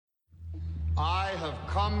I have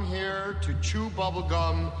come here to chew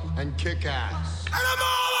bubblegum and kick ass. And I'm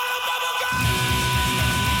all out of bubblegum!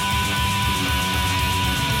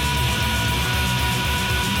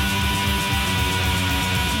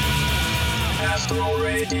 Astro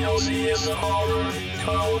Radio Z is a horror,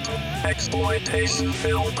 cult, exploitation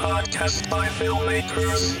film podcast by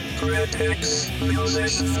filmmakers, critics,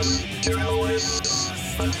 musicians, journalists,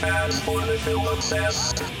 and fans for the film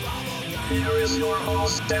obsessed. Here is your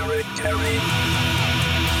host, Derek Carey.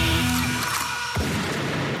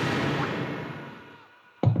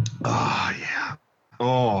 Oh, yeah.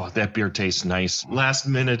 Oh, that beer tastes nice. Last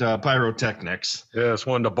minute pyrotechnics. Yeah, just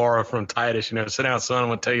wanted to borrow from Titus. Sit down, son. I'm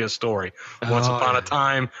going to tell you a story. Once upon a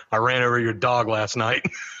time, I ran over your dog last night.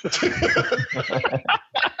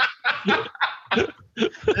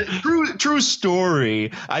 True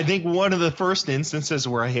story. I think one of the first instances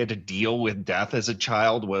where I had to deal with death as a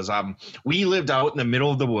child was we lived out in the middle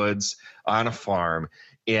of the woods on a farm,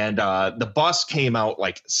 and the bus came out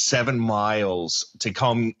like 7 miles to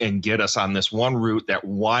come and get us on this one route that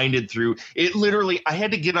winded through. It literally, I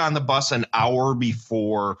had to get on the bus an hour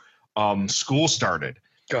before school started.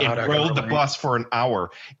 God, and rode the bus for an hour,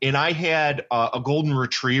 and I had a golden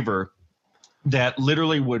retriever that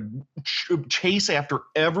literally would chase after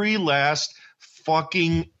every last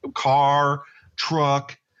fucking car,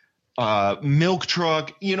 truck, milk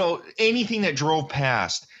truck, anything that drove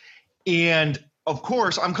past. And of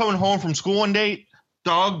course, I'm coming home from school one day,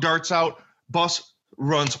 dog darts out, bus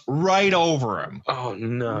runs right over him. Oh,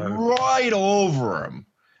 no. Right over him.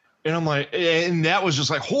 And I'm like, and that was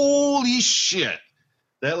just like, holy shit.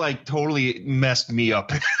 That like totally messed me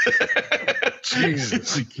up. Jesus.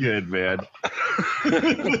 It's a kid, man.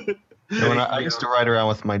 When I used to ride around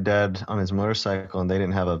with my dad on his motorcycle, and they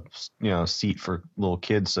didn't have a seat for little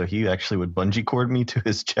kids, so he actually would bungee cord me to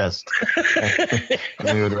his chest.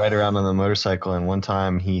 And we would ride around on the motorcycle, and one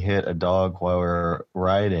time he hit a dog while we were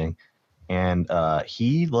riding, and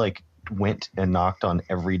he like went and knocked on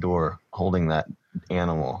every door holding that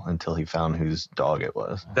animal until he found whose dog it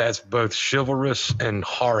was. That's both chivalrous and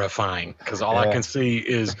horrifying, because all I can see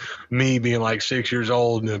is me being like 6 years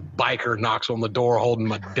old and a biker knocks on the door holding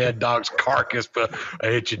my dead dog's carcass, but I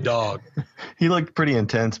hit your dog. He looked pretty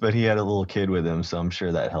intense, but he had a little kid with him, so I'm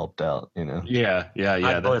sure that helped out, Yeah,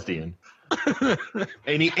 that's the end.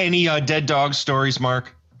 Any dead dog stories,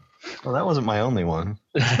 Mark? Well, that wasn't my only one.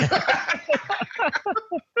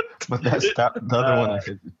 But that's the other one.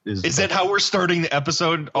 Is that how we're starting the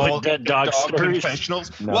episode? All dead dog stories?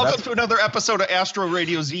 Confessionals. No, Welcome to another episode of Astro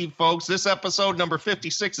Radio Z, folks. This episode number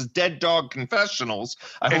 56 is Dead Dog Confessionals.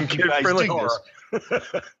 I hope you guys dig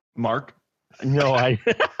this. Mark? No, I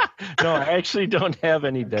actually don't have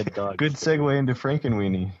any dead dogs. Good segue into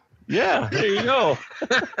Frankenweenie. Yeah, there you go.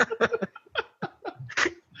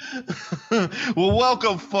 Well,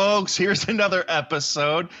 welcome, folks. Here's another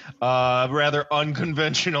episode. Rather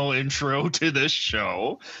unconventional intro to this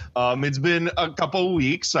show. It's been a couple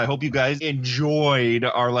weeks. I hope you guys enjoyed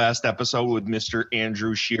our last episode with Mr.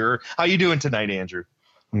 Andrew Shearer. How you doing tonight, Andrew?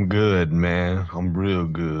 I'm good, man. I'm real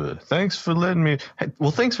good. Thanks for letting me.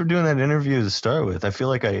 Well, thanks for doing that interview to start with. I feel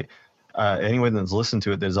like anyone that's listened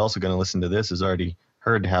to it that's also going to listen to this has already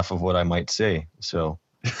heard half of what I might say. So.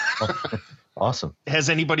 Awesome. Has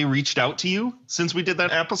anybody reached out to you since we did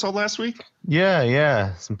that episode last week?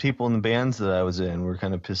 Yeah. Some people in the bands that I was in were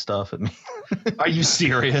kind of pissed off at me. Are you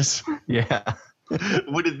serious? Yeah.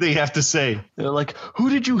 What did they have to say? They're like,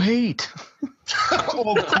 who did you hate?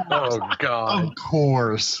 Oh, God. Of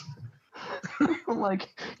course. I'm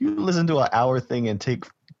like, you listen to an hour thing and take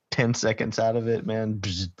 10 seconds out of it, man.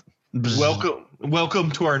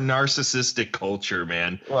 Welcome to our narcissistic culture,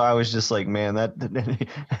 man. Well, I was just like, man,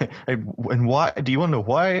 and why? Do you want to know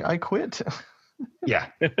why I quit? Yeah.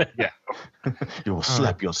 You will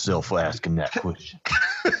slap yourself for asking that question.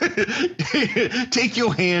 Take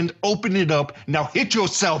your hand, open it up, now hit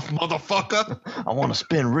yourself, motherfucker. I want to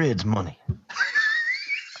spend Red's money.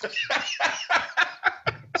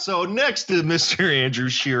 So next to Mr. Andrew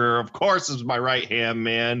Shearer, of course, is my right-hand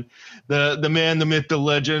man, the man, the myth, the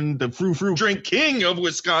legend, the frou-frou drink king of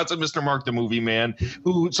Wisconsin, Mr. Mark the Movie Man,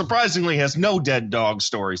 who surprisingly has no dead dog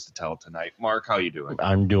stories to tell tonight. Mark, how you doing?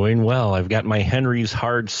 I'm doing well. I've got my Henry's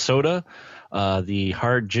hard soda. The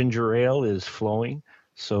hard ginger ale is flowing,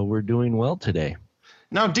 so we're doing well today.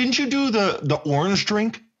 Now, didn't you do the orange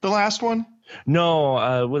drink, the last one?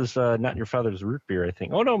 No, it was Not Your Father's Root Beer, I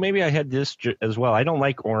think. Oh, no, maybe I had this as well. I don't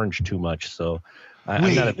like orange too much, so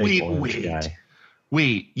I'm not a big orange guy.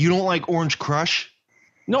 Wait, you don't like Orange Crush?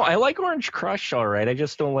 No, I like Orange Crush, all right. I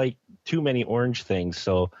just don't like too many orange things,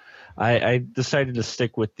 so I decided to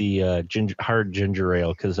stick with the hard ginger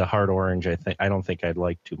ale because the hard orange I don't think I'd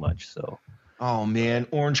like too much. So. Oh man,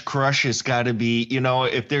 Orange Crush has got to be. You know,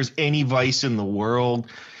 if there's any vice in the world,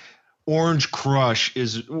 Orange Crush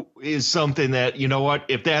is something that, you know what?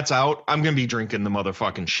 If that's out, I'm gonna be drinking the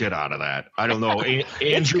motherfucking shit out of that. I don't know,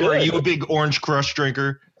 Andrew, are you a big Orange Crush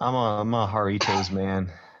drinker? I'm a Jarritos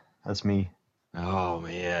man. That's me. Oh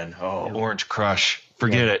man, Orange Crush.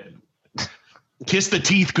 Forget it. Kiss the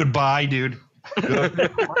teeth goodbye, dude.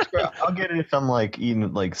 I'll get it if I'm like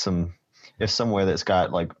eating like if somewhere that's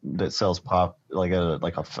got like that sells pop like on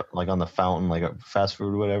the fountain, like a fast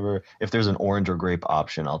food or whatever. If there's an orange or grape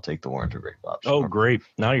option, I'll take the orange or grape option. Oh, grape!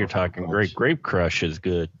 Now you're talking grape. Grape Crush is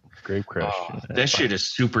good. Grape Crush. That shit is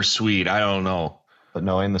super sweet. I don't know, but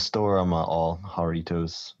no, in the store I'm all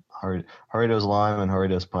Jarritos, Jarritos lime and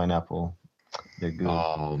Jarritos pineapple. They're good.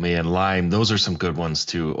 Oh man, lime. Those are some good ones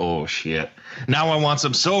too. Oh shit! Now I want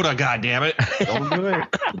some soda. God damn it! Don't do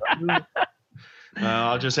it.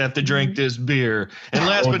 I'll just have to drink this beer. And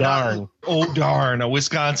last but not, oh darn, a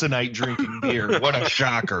Wisconsinite drinking beer. What a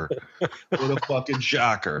shocker! What a fucking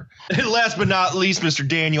shocker! And last but not least, Mr.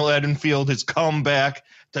 Daniel Edenfield has come back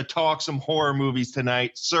to talk some horror movies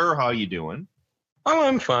tonight. Sir, how you doing? Oh,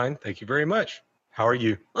 I'm fine. Thank you very much. How are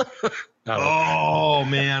you? Oh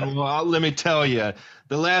man, well let me tell you,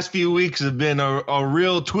 the last few weeks have been a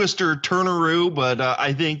real twister turneroo, but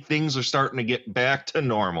I think things are starting to get back to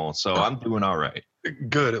normal, so I'm doing all right.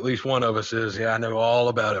 Good, at least one of us is. Yeah, I know all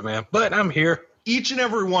about it, man. But I'm here. Each and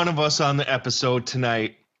every one of us on the episode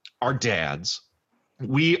tonight are dads.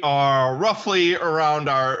 We are roughly around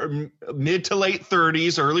our mid to late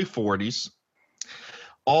 30s, early 40s.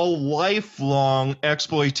 All lifelong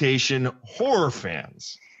exploitation horror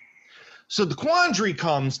fans. So the quandary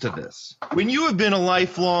comes to this. When you have been a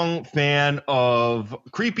lifelong fan of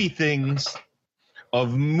creepy things,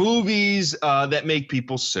 of movies that make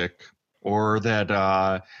people sick, or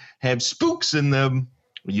that have spooks in them,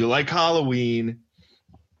 you like Halloween,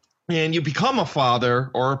 and you become a father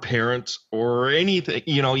or a parent or anything,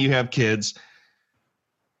 you know, you have kids,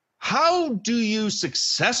 how do you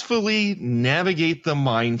successfully navigate the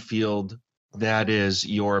minefield that is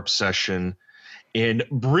your obsession and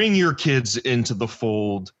bring your kids into the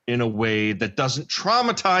fold in a way that doesn't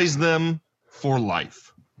traumatize them for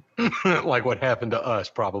life? Like what happened to us,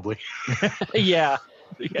 probably. Yeah.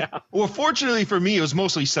 Well, fortunately for me, it was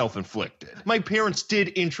mostly self-inflicted. My parents did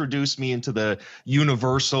introduce me into the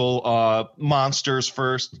Universal monsters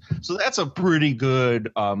first, so that's a pretty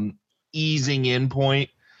good easing in point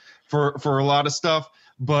for a lot of stuff.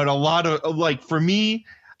 But a lot of, like, for me,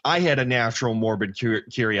 I had a natural morbid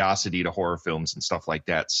curiosity to horror films and stuff like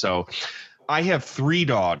that. So I have 3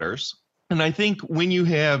 daughters. And I think when you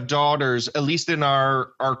have daughters, at least in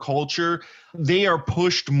our culture, they are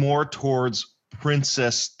pushed more towards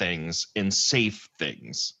princess things and safe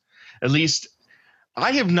things. At least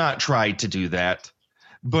I have not tried to do that.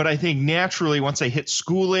 But I think naturally, once they hit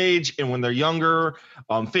school age and when they're younger,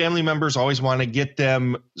 family members always want to get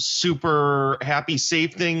them super happy,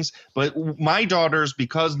 safe things. But my daughters,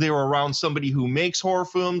 because they were around somebody who makes horror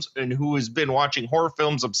films and who has been watching horror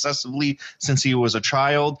films obsessively since he was a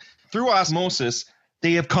child, through osmosis,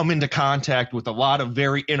 they have come into contact with a lot of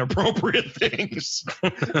very inappropriate things.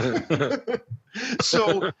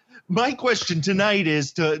 So my question tonight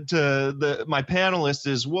is to my panelists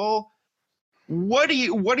is, well, what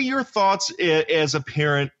are your thoughts as a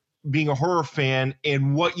parent being a horror fan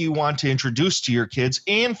and what you want to introduce to your kids?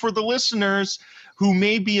 And for the listeners who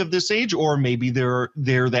may be of this age, or maybe they're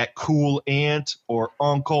that cool aunt or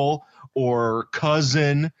uncle or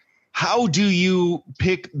cousin, how do you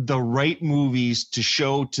pick the right movies to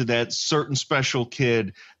show to that certain special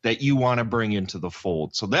kid that you want to bring into the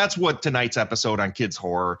fold? So that's what tonight's episode on Kids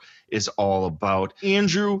Horror is all about.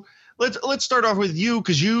 Andrew, let's start off with you,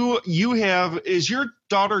 because you have, is your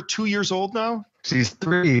daughter 2 years old now? She's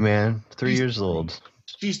 3, man. 3 years old.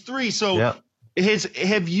 She's 3. So yep.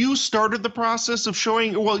 Have you started the process of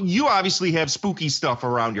showing? Well, you obviously have spooky stuff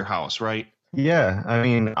around your house, right? Yeah, I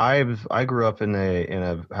mean, I grew up in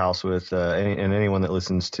a house with and anyone that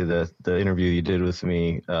listens to the interview you did with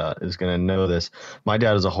me is going to know this. My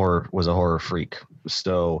dad was a horror freak,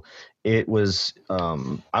 so it was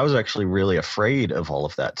I was actually really afraid of all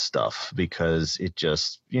of that stuff because it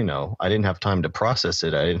just, you know, I didn't have time to process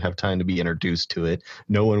it. I didn't have time to be introduced to it.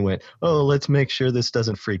 No one went, oh, let's make sure this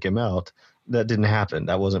doesn't freak him out. That didn't happen.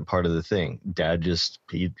 That wasn't part of the thing. Dad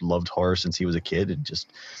he loved horror since he was a kid and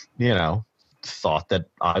just, you know, thought that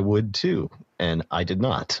I would too, and I did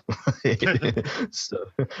not. So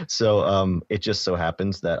it just so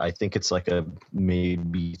happens that I think it's like a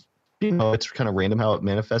maybe it's kind of random how it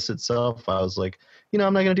manifests itself. I was like, I'm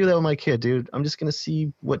not going to do that with my kid, dude. I'm just going to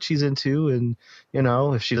see what she's into. And,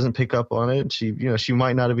 if she doesn't pick up on it, she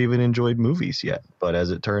might not have even enjoyed movies yet. But as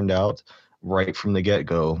it turned out, right from the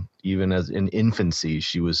get-go, even as in infancy,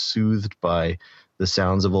 she was soothed by the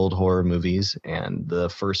sounds of old horror movies. And the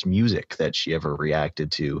first music that she ever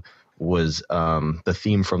reacted to was the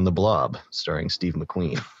theme from The Blob, starring Steve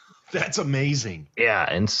McQueen. That's amazing. Yeah,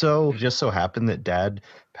 and so just so happened that Dad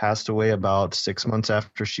passed away about 6 months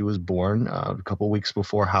after she was born, a couple weeks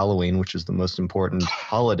before Halloween, which is the most important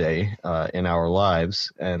holiday in our lives,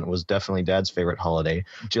 and it was definitely Dad's favorite holiday.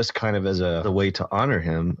 Just kind of as a way to honor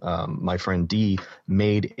him, my friend Dee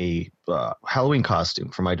made a Halloween costume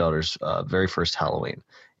for my daughter's very first Halloween.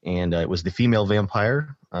 And it was the female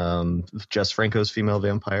vampire, Jess Franco's female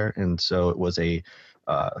vampire. And so it was a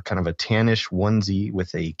kind of a tannish onesie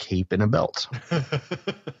with a cape and a belt.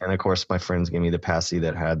 And of course, my friends gave me the passy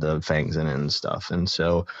that had the fangs in it and stuff. And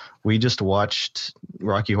so we just watched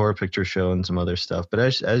Rocky Horror Picture Show and some other stuff. But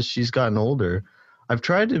as she's gotten older, I've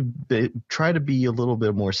tried to be a little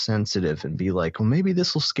bit more sensitive and be like, well, maybe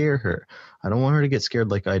this will scare her. I don't want her to get scared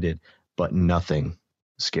like I did. But nothing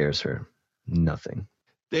scares her. Nothing.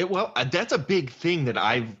 Well, that's a big thing that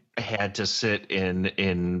I've had to sit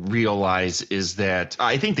and realize is that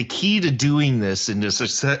I think the key to doing this and to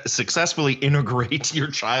successfully integrate your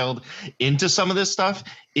child into some of this stuff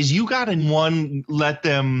is you got to, one, let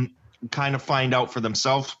them kind of find out for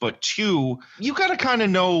themselves, but two, you got to kind of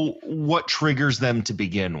know what triggers them to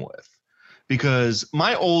begin with. Because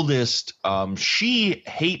my oldest, she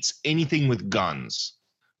hates anything with guns.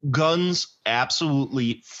 Guns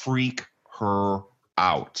absolutely freak her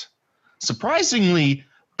out. Surprisingly,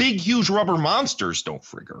 big, huge rubber monsters don't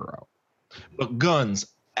freak her out. But guns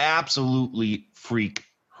absolutely freak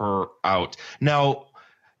her out. Now,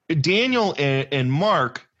 Daniel and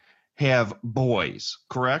Mark have boys,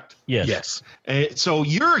 correct? Yes. So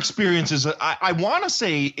your experience is, I want to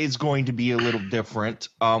say, is going to be a little different,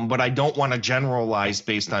 but I don't want to generalize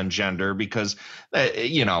based on gender because,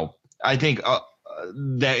 I think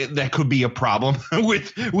that could be a problem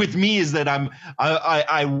with me is that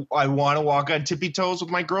I want to walk on tippy toes with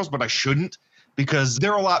my girls, but I shouldn't because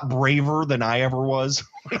they're a lot braver than I ever was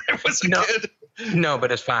when I was a kid. No,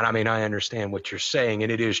 but it's fine. I mean, I understand what you're saying,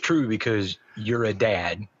 and it is true because you're a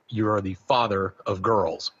dad. You are the father of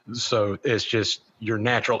girls. So it's just your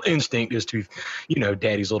natural instinct is to,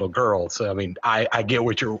 daddy's little girl. So, I mean, I get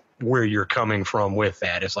where you're coming from with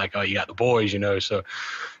that. It's like, oh, you got the boys, so,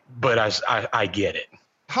 but I get it.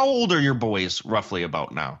 How old are your boys roughly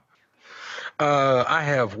about now? I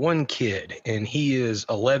have one kid and he is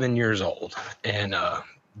 11 years old and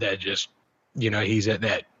that just, he's at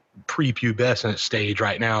that prepubescent stage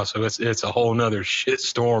right now, so it's a whole nother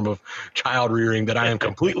shitstorm of child rearing that I am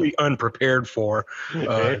completely unprepared for.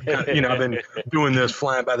 I've been doing this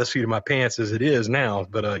flying by the seat of my pants as it is now,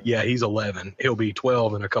 but he's 11. He'll be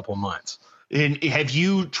 12 in a couple of months. And have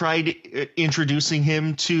you tried introducing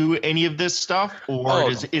him to any of this stuff,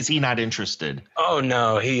 or is he not interested? Oh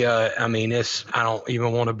no, he. I don't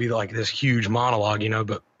even want to be like this huge monologue,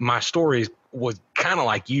 but my story was kind of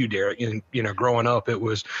like you, Derek. Growing up, it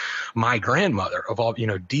was my grandmother of all,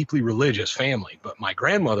 deeply religious family. But my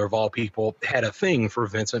grandmother of all people had a thing for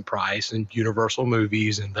Vincent Price and Universal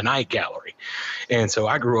movies and the Night Gallery. And so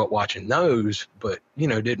I grew up watching those, but,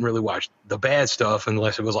 didn't really watch the bad stuff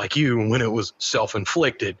unless it was like you when it was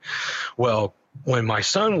self-inflicted. Well, when my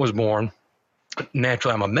son was born,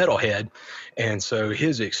 naturally I'm a metalhead. And so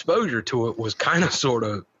his exposure to it was kind of sort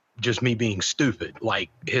of just me being stupid. Like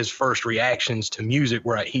his first reactions to music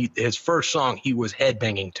where his first song he was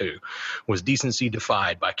headbanging to was Decency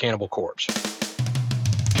Defied by Cannibal Corpse.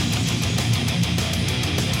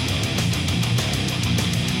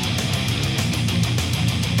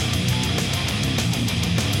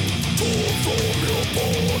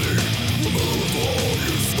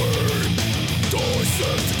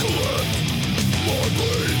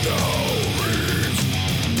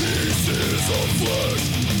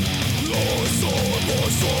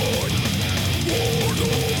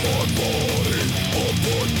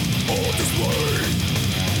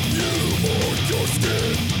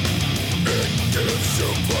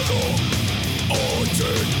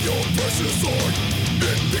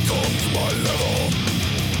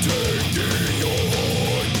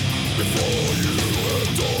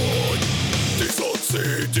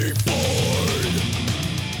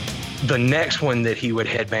 The next one that he would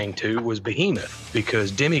headbang to was Behemoth,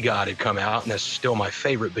 because Demigod had come out, and that's still my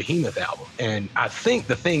favorite Behemoth album. And I think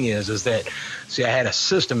the thing is that, see, I had a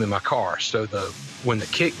system in my car, so when the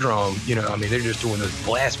kick drum, you know, I mean, they're just doing those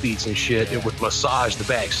blast beats and shit, it would massage the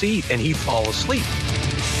back seat, and he'd fall asleep.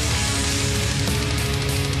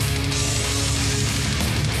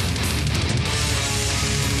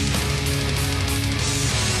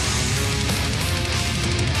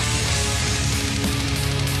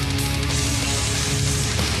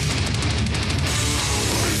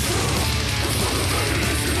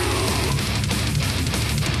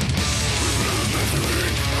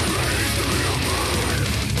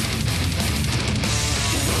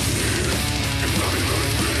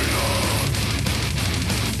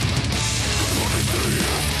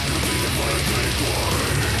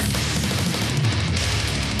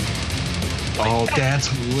 Oh, that's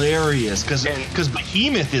hilarious, because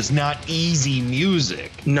Behemoth is not easy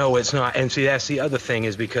music. No, it's not. And see, that's the other thing,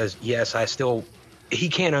 is because, yes, he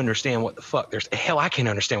can't understand what the fuck I can't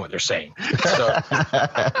understand what they're saying. So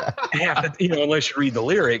unless you read the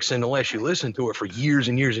lyrics and unless you listen to it for years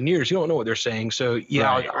and years and years, you don't know what they're saying. So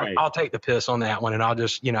yeah, right. I'll take the piss on that one, and I'll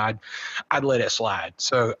just, I'd let it slide.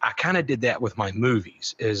 So I kind of did that with my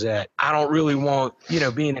movies, is that I don't really want,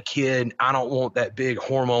 being a kid, I don't want that big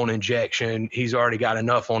hormone injection. He's already got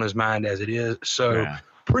enough on his mind as it is. So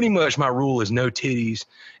pretty much my rule is no titties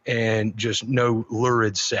and just no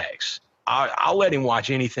lurid sex. I'll let him watch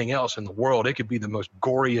anything else in the world. It could be the most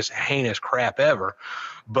goriest, heinous crap ever,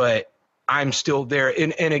 but I'm still there.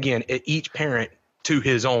 And again, each parent to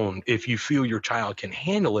his own. If you feel your child can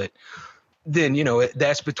handle it, then,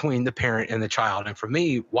 that's between the parent and the child. And for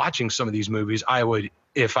me, watching some of these movies, I would,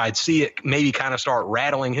 if I'd see it maybe kind of start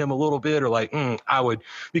rattling him a little bit, or like, I would,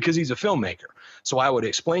 because he's a filmmaker. So I would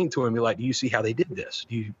explain to him, be like, do you see how they did this?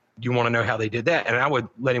 Do you want to know how they did that? And I would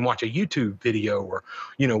let him watch a YouTube video, or,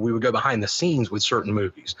 we would go behind the scenes with certain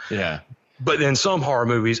movies. Yeah. But then some horror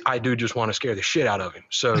movies, I do just want to scare the shit out of him.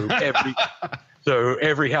 So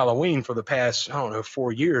every Halloween for the past,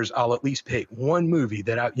 4 years, I'll at least pick one movie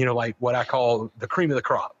that I, like what I call the cream of the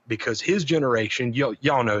crop, because his generation,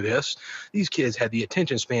 y'all know this, these kids had the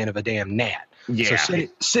attention span of a damn gnat. Yeah. So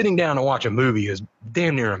sitting down to watch a movie is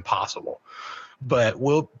damn near impossible. But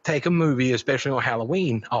we'll take a movie, especially on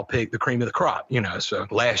Halloween, I'll pick the cream of the crop, So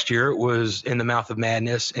last year it was In the Mouth of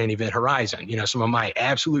Madness and Event Horizon, some of my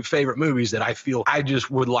absolute favorite movies that I feel I just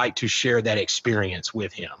would like to share that experience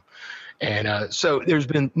with him. And so there's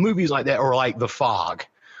been movies like that, or like The Fog,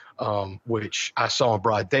 which I saw in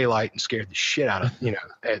broad daylight and scared the shit out of,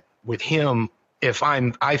 with him.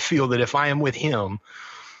 I feel that if I am with him,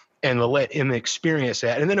 and to let him experience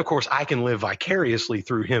that. And then, of course, I can live vicariously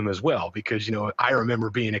through him as well, because, I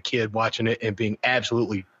remember being a kid watching it and being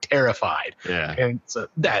absolutely terrified. Yeah. And so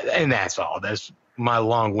that's all. That's my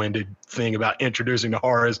long-winded thing about introducing the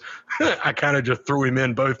horrors. I kind of just threw him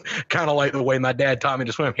in both, kind of like the way my dad taught me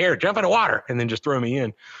to swim. Here, jump in the water, and then just throw me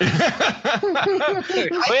in.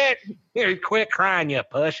 Quit crying, you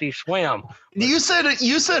pussy, swim. You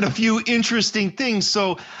said a few interesting things.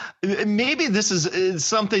 So maybe this is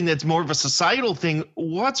something that's more of a societal thing.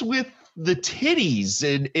 What's with the titties?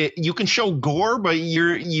 And you can show gore, but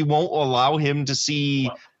you won't allow him to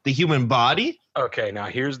see the human body? Okay, now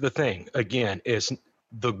here's the thing. Again, it's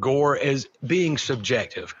the gore is being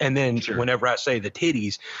subjective. And then whenever I say the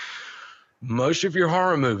titties, most of your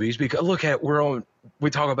horror movies, because we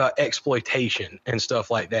talk about exploitation and stuff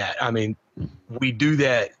like that. I mean, we do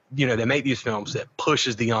that, they make these films that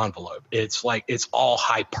pushes the envelope. It's like, it's all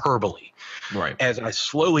hyperbole. Right. As I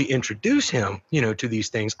slowly introduce him, to these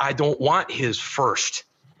things, I don't want his first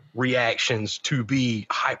reactions to be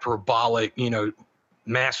hyperbolic,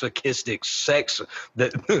 masochistic sex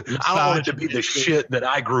that I don't want it to be the shit that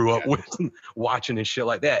I grew up with watching and shit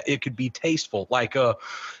like that. It could be tasteful, like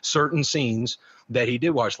certain scenes that he did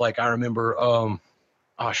watch. Like I remember, what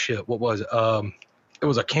was it? It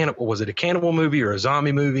was was it a cannibal movie or a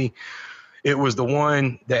zombie movie? It was the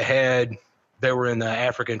one that they were in the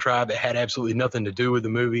African tribe that had absolutely nothing to do with the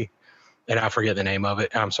movie. And I forget the name of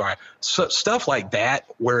it. I'm sorry. So, stuff like that,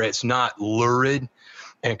 where it's not lurid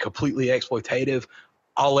and completely exploitative,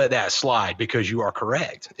 I'll let that slide, because you are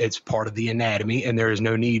correct. It's part of the anatomy, and there is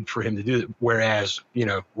no need for him to do it. Whereas,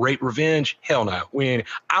 rape revenge, hell no. I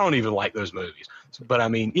don't even like those movies. But I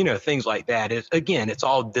mean, things like that is, again, it's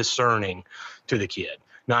all discerning to the kid.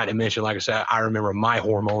 Not to mention, like I said, I remember my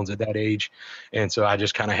hormones at that age. And so I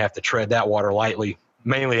just kind of have to tread that water lightly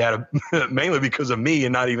mainly because of me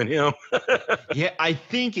and not even him. Yeah, I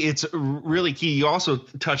think it's really key. You also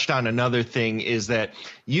touched on another thing, is that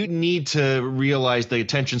you need to realize the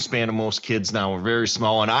attention span of most kids now are very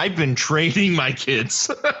small. And I've been training my kids.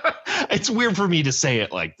 It's weird for me to say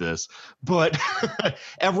it like this, but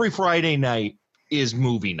every Friday night is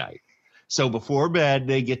movie night. So before bed,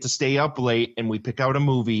 they get to stay up late and we pick out a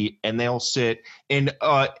movie and they'll sit. And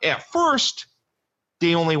at first,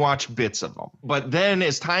 they only watch bits of them. But then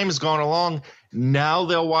as time has gone along, now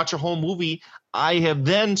they'll watch a whole movie. I have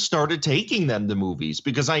then started taking them to movies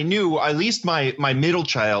because I knew at least my middle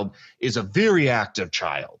child is a very active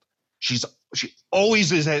child. She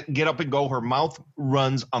always is at get up and go. Her mouth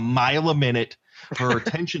runs a mile a minute. Her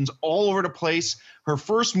attention's all over the place. Her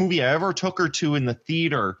first movie I ever took her to in the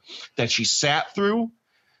theater that she sat through,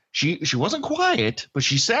 she wasn't quiet, but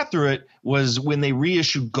she sat through it, was when they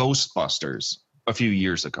reissued Ghostbusters a few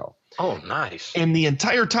years ago. Oh, nice. And the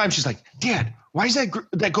entire time she's like, Dad, why is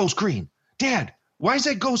that ghost green? Dad, why is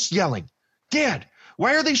that ghost yelling? Dad,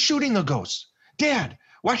 why are they shooting the ghosts? Dad,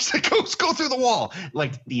 why does the ghost go through the wall?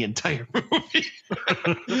 Like the entire movie.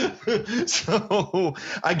 So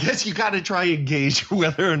I guess you got to try and gauge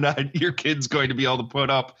whether or not your kid's going to be able to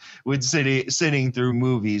put up with sitting through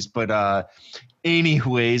movies. But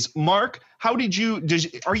anyways, Mark, are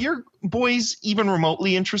your boys even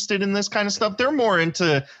remotely interested in this kind of stuff? They're more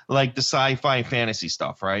into like the sci-fi fantasy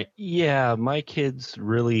stuff, right? Yeah, my kids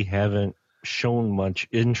really haven't shown much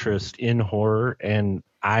interest in horror, and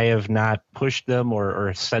I have not pushed them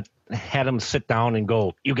or had them sit down and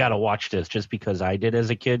go, you got to watch this, just because I did as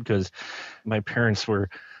a kid, because my parents were,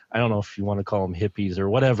 I don't know if you want to call them hippies or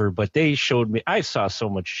whatever, but they showed me, I saw so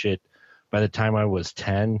much shit by the time I was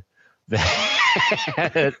 10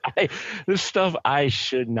 that this stuff I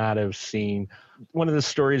should not have seen. One of the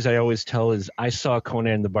stories I always tell is I saw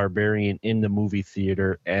Conan the Barbarian in the movie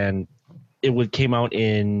theater, and it came out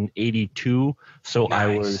in 82. So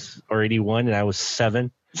nice. Or 81, and I was 7.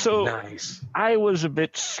 So nice. I was a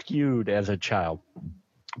bit skewed as a child.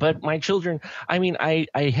 But my children, I mean, I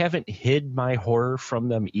haven't hid my horror from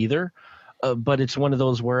them either. But it's one of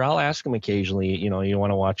those where I'll ask them occasionally, you want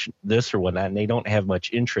to watch this or whatnot, and they don't have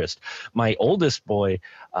much interest. My oldest boy,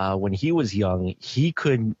 when he was young, he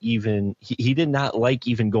couldn't even, he did not like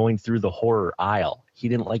even going through the horror aisle. He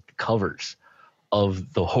didn't like the covers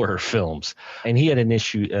of the horror films, and he had an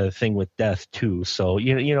thing with death too. So,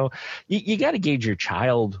 you got to gauge your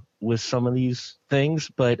child with some of these things,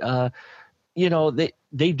 but,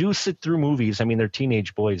 they do sit through movies. I mean, they're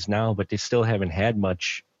teenage boys now, but they still haven't had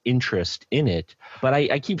much interest in it, but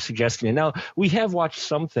I keep suggesting it. Now, we have watched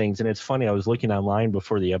some things, and it's funny, I was looking online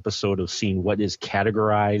before the episode of seeing what is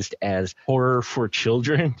categorized as horror for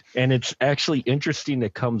children, and it's actually interesting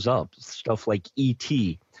that comes up stuff like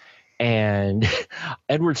E.T. and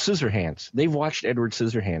Edward Scissorhands. They've watched Edward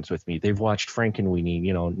Scissorhands with me. They've watched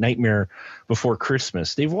Frankenweenie, Nightmare Before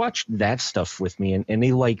Christmas. They've watched that stuff with me, and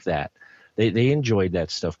they like that. They enjoyed that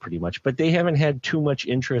stuff pretty much, but they haven't had too much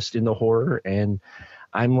interest in the horror. And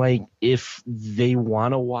I'm like, if they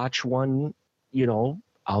want to watch one,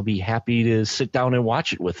 I'll be happy to sit down and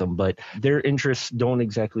watch it with them. But their interests don't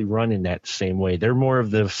exactly run in that same way. They're more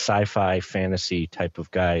of the sci-fi fantasy type of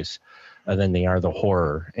guys than they are the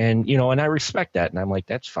horror. And, and I respect that. And I'm like,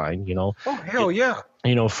 that's fine, Oh, hell yeah.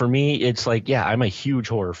 For me, it's like, yeah, I'm a huge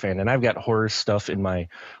horror fan, and I've got horror stuff in my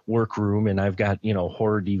workroom, and I've got,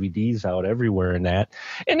 horror DVDs out everywhere in that.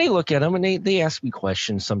 And they look at them and they ask me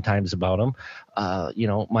questions sometimes about them.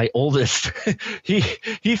 My oldest,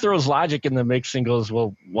 he throws logic in the mix and goes,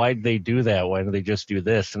 well, why'd they do that? Why don't they just do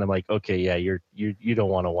this? And I'm like, okay, yeah, you don't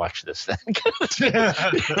want to watch this then. Quit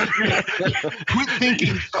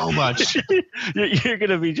thinking so much. You're going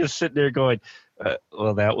to be just sitting there going,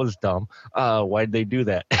 well, that was dumb. Why'd they do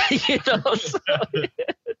that?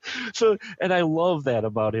 So, and I love that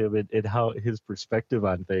about him and how his perspective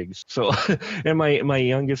on things. So, and my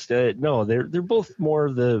youngest, no, they're both more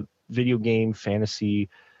of the video game, fantasy,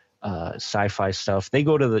 sci-fi stuff. They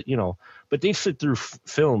go to the, but they sit through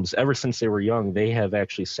films ever since they were young. They have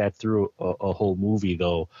actually sat through a whole movie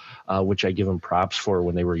though, which I give them props for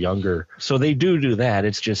when they were younger. So they do that.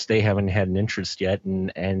 It's just they haven't had an interest yet,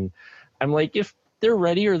 and I'm like, if they're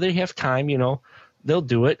ready or they have time, they'll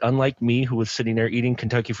do it. Unlike me, who was sitting there eating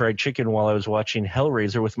Kentucky Fried Chicken while I was watching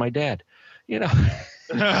Hellraiser with my dad, Do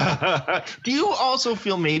you also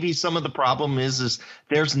feel maybe some of the problem is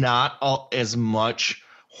there's not as much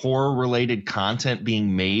horror-related content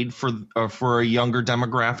being made for a younger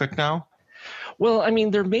demographic now? Well, I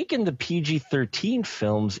mean, they're making the PG-13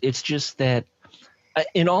 films. It's just that,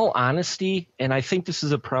 in all honesty, and I think this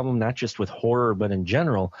is a problem not just with horror but in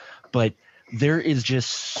general, but there is just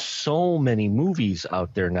so many movies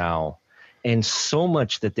out there now and so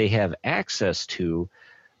much that they have access to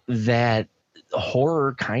that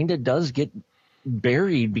horror kind of does get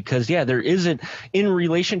buried because there isn't, in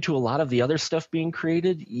relation to a lot of the other stuff being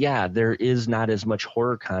created, there is not as much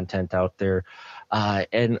horror content out there.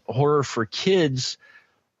 And horror for kids,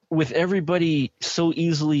 with everybody so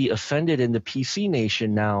easily offended in the PC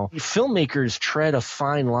nation now, filmmakers tread a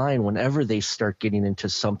fine line whenever they start getting into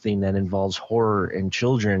something that involves horror and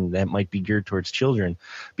children that might be geared towards children,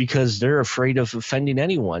 because they're afraid of offending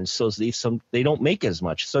anyone. So they don't make as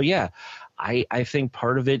much. So I think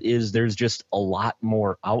part of it is there's just a lot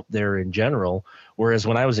more out there in general. Whereas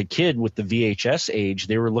when I was a kid with the VHS age,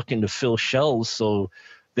 they were looking to fill shelves. So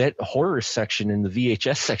that horror section in the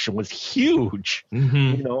VHS section was huge,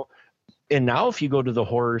 you know. And now if you go to the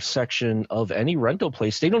horror section of any rental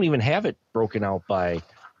place, they don't even have it broken out by,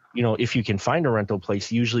 you know, if you can find a rental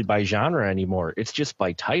place, usually by genre anymore. It's just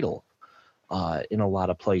by title in a lot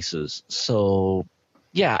of places. So,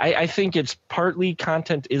 I think it's partly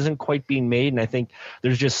content isn't quite being made. And I think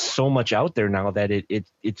there's just so much out there now that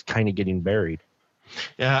it's kind of getting buried.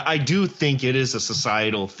 Yeah, I do think it is a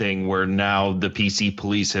societal thing where now the PC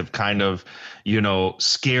police have kind of, you know,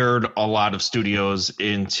 scared a lot of studios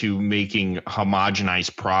into making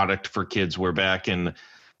homogenized product for kids. We're back in,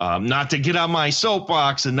 not to get on my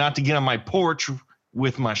soapbox and not to get on my porch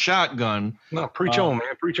with my shotgun. No, preach on,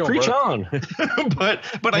 man. Preach on. but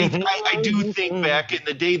I do think back in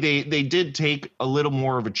the day they did take a little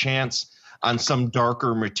more of a chance on some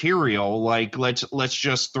darker material. Like let's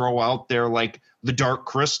just throw out there like The Dark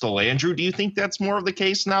Crystal. Andrew, do you think that's more of the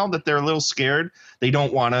case now, that they're a little scared? They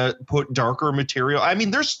don't want to put darker material. I mean,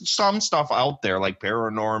 there's some stuff out there like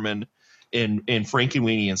Paranorman and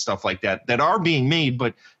Frankenweenie and stuff like that are being made,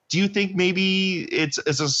 but do you think maybe it's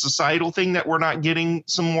a societal thing that we're not getting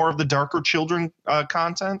some more of the darker children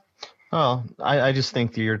content? Oh, I just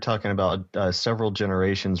think that you're talking about several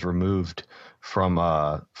generations removed from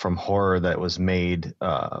horror that was made,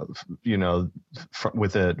 you know,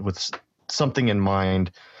 with something in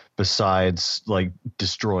mind besides like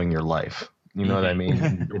destroying your life. You know what I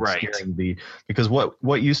mean? Right. Because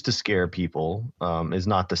what used to scare people is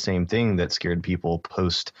not the same thing that scared people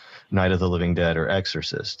post Night of the Living Dead or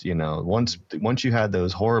Exorcist. You know, once you had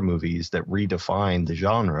those horror movies that redefined the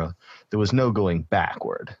genre, there was no going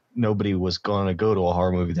backward. Nobody was going to go to a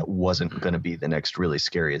horror movie that wasn't going to be the next really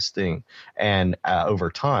scariest thing. And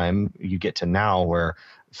over time, you get to now where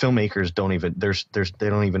filmmakers don't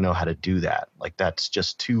even know how to do that. Like that's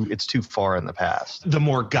just too far in the past. The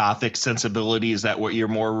more gothic sensibility, is that what you're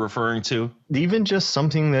more referring to? Even just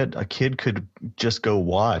something that a kid could just go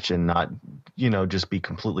watch and not, you know, just be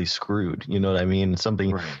completely screwed. You know what I mean?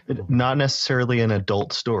 Something not necessarily an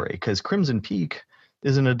adult story, because Crimson Peak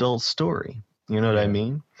is an adult story. You know what I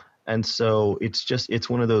mean? And so it's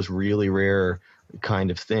one of those really rare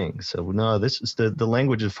kind of thing. So no, this is the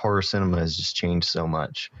language of horror cinema has just changed so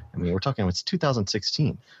much. I mean, we're talking, it's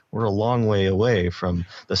 2016. We're a long way away from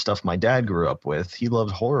the stuff my dad grew up with. He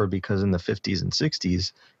loved horror because in the 50s and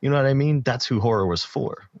 60s, you know what I mean? That's who horror was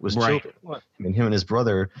for, was children. I mean, him and his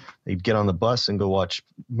brother, they'd get on the bus and go watch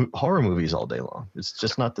horror movies all day long. It's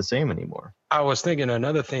just not the same anymore. I was thinking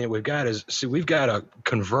another thing that we've got is, we've got a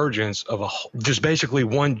convergence of just basically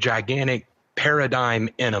one gigantic paradigm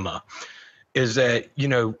enema. Is that, you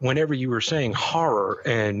know, whenever you were saying horror,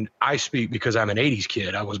 and I speak because I'm an 80s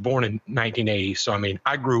kid. I was born in 1980. So, I mean,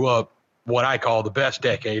 I grew up what I call the best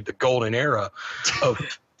decade, the golden era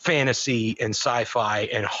of fantasy and sci-fi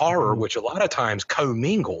and horror, which a lot of times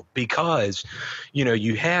commingled because, you know,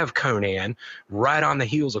 you have Conan. Right on the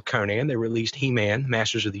heels of Conan, they released He-Man,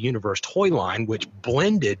 Masters of the Universe toy line, which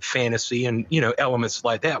blended fantasy and, you know, elements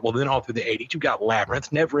like that. Well, then all through the 80s, you've got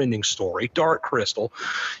Labyrinth, Never-Ending Story, Dark Crystal.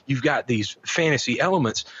 You've got these fantasy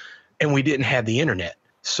elements, and we didn't have the internet.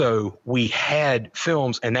 So we had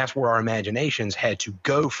films, and that's where our imaginations had to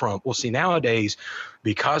go from. Well, see, nowadays,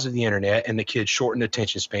 because of the internet and the kids' shortened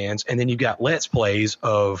attention spans, and then you've got Let's Plays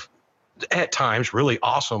of, at times, really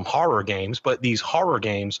awesome horror games, but these horror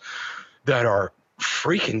games that are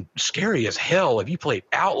freaking scary as hell. If you played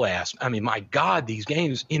Outlast, I mean, my God, these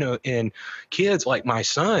games, you know, and kids like my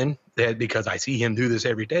son, that because I see him do this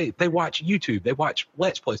every day, they watch YouTube, they watch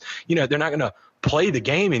Let's Plays. You know, they're not going to play the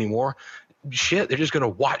game anymore. Shit, they're just going to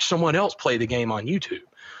watch someone else play the game on YouTube.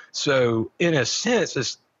 So in a sense,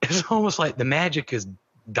 it's almost like the magic is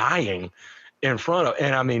dying in front of,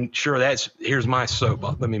 and I mean, sure, here's my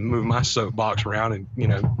soapbox. Let me move my soapbox around and, you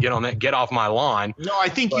know, get off my lawn. No, I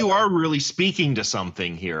think you are really speaking to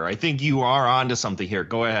something here. I think you are onto something here.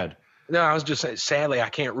 Go ahead. No, I was just saying, sadly, I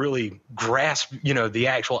can't really grasp, the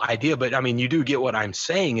actual idea. But I mean, you do get what I'm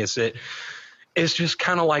saying is that it's just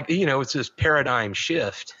kind of like, it's this paradigm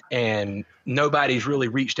shift and nobody's really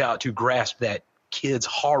reached out to grasp that kids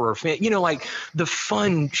horror fan, like the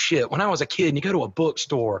fun shit. When I was a kid and you go to a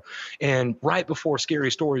bookstore and right before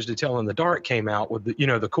Scary Stories to Tell in the Dark came out with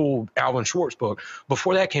the cool Alvin Schwartz book,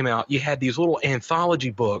 before that came out, you had these little anthology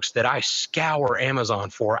books that I scour Amazon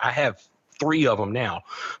for. I have 3 of them now,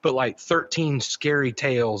 but like 13 scary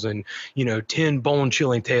tales and 10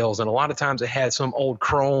 bone-chilling tales, and a lot of times it had some old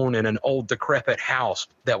crone and an old decrepit house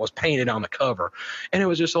that was painted on the cover, and it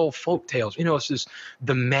was just old folk tales. It's just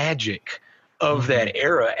the magic of that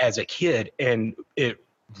era as a kid, and it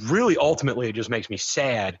really ultimately it just makes me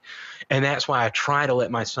sad, and that's why I try to let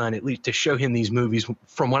my son, at least to show him these movies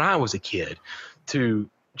from when I was a kid, to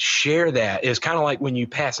share that. Is kind of like when you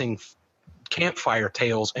passing campfire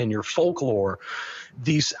tales and your folklore,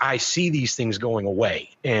 I see these things going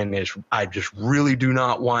away, and I just really do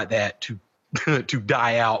not want that to to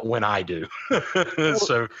die out when I do.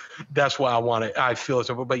 So that's why I feel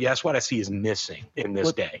so. But yeah, that's what I see is missing in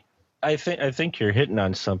this day. I think you're hitting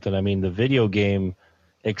on something. I mean, the video game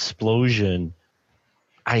explosion,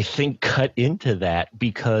 I think, cut into that,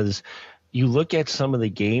 because you look at some of the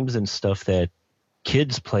games and stuff that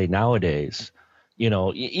kids play nowadays,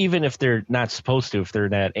 even if they're not supposed to, if they're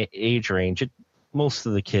in that age range, most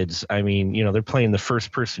of the kids, I mean, they're playing the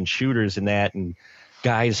first person shooters and that, and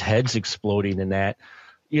guys' heads exploding and that,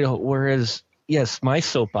 whereas, yes, my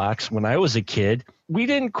soapbox, when I was a kid, we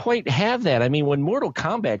didn't quite have that. I mean, when Mortal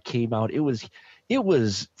Kombat came out, it was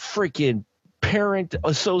freaking parent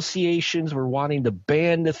associations were wanting to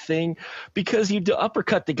ban the thing because you'd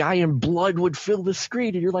uppercut the guy and blood would fill the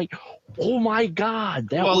screen, and you're like, oh my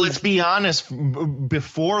God. Let's be honest,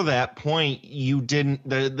 before that point, you didn't,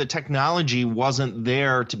 the technology wasn't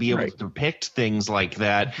there to be able to depict things like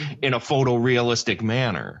that in a photorealistic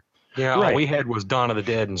manner. Yeah, all we had was Dawn of the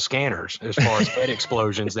Dead and scanners as far as head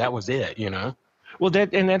explosions. That was it, Well,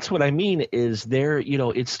 that's what I mean is there,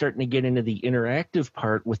 it's starting to get into the interactive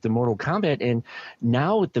part with the Mortal Kombat. And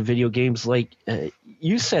now with the video games, like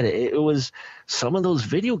you said, it was some of those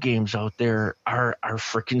video games out there are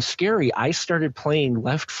freaking scary. I started playing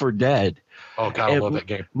Left 4 Dead. Oh, God, I love that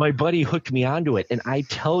game. My buddy hooked me onto it. And I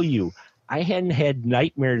tell you, I hadn't had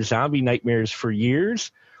zombie nightmares for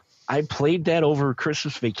years. I played that over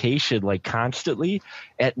Christmas vacation, like constantly.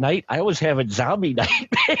 At night, I was having zombie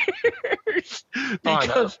nightmares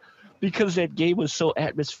because that game was so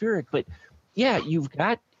atmospheric. But yeah, you've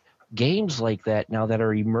got games like that now that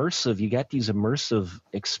are immersive. You got these immersive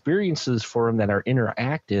experiences for them that are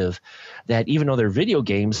interactive, that even though they're video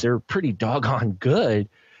games, they're pretty doggone good.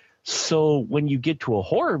 So when you get to a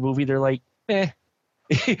horror movie, they're like,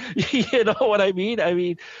 you know what I mean? I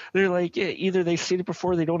mean, they're like, either they've seen it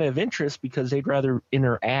before, they don't have interest because they'd rather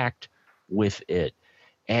interact with it.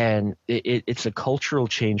 And it's a cultural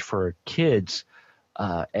change for our kids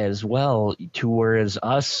as well, to whereas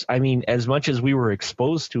us, I mean, as much as we were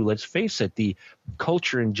exposed to, let's face it, the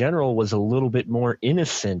culture in general was a little bit more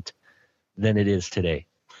innocent than it is today.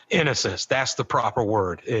 Innocence, that's the proper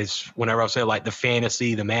word. Is whenever I say like the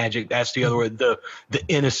fantasy, the magic, that's the other word, the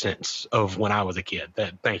innocence of when I was a kid.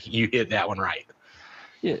 Thank you, you hit that one right.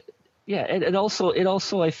 Yeah, and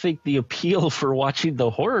also I think the appeal for watching the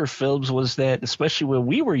horror films was that, especially when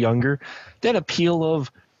we were younger, that appeal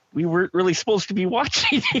of we weren't really supposed to be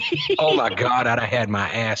watching. Oh my God, I'd have had my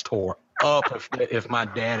ass tore up if my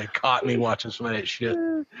dad had caught me watching some of that shit.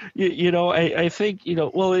 I think,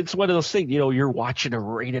 well, it's one of those things, you're watching a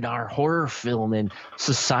rated R horror film and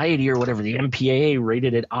Society or whatever, the MPAA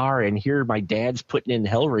rated it R, and here my dad's putting in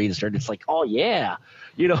Hellraiser, and it's like, oh yeah,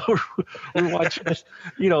 we're watching this,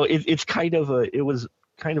 it was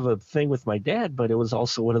kind of a thing with my dad, but it was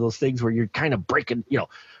also one of those things where you're kind of breaking,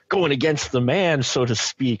 going against the man, so to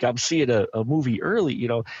speak. I'm seeing a movie early,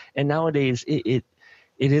 and nowadays it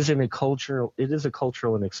is a cultural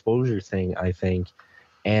and exposure thing, I think.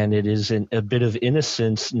 And it is a bit of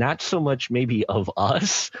innocence, not so much maybe of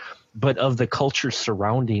us, but of the culture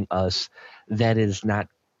surrounding us that is not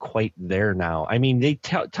quite there now. I mean, they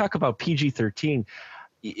talk about PG-13.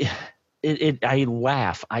 I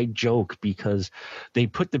laugh, I joke, because they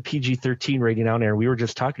put the PG-13 rating out there. We were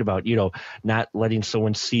just talking about, not letting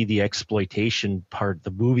someone see the exploitation part,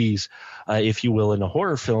 the movies, if you will, in a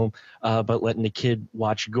horror film, but letting the kid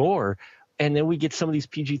watch gore. And then we get some of these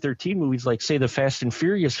PG-13 movies, like, say, the Fast and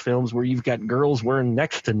Furious films, where you've got girls wearing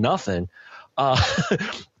next to nothing.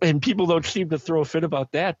 And people don't seem to throw a fit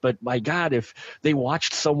about that. But my God, if they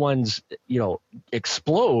watched someone's,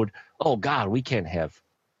 explode, oh God, we can't have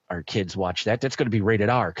our kids watch that. That's going to be rated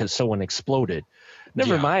R because someone exploded.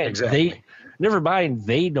 Never mind. exactly.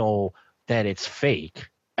 They know that it's fake.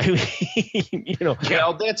 I mean,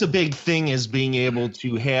 Well, that's a big thing, is being able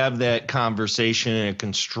to have that conversation in a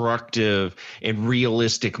constructive and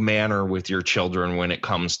realistic manner with your children when it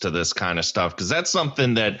comes to this kind of stuff. Because that's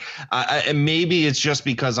something that maybe it's just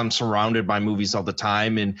because I'm surrounded by movies all the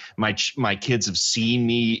time, and my kids have seen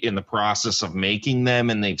me in the process of making them,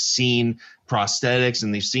 and they've seen prosthetics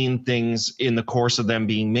and they've seen things in the course of them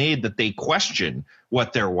being made that they question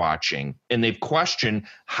what they're watching, and they've questioned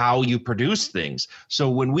how you produce things. So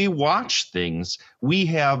when we watch things, we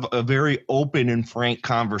have a very open and frank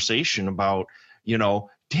conversation about,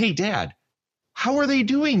 hey, Dad, how are they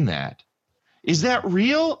doing that? Is that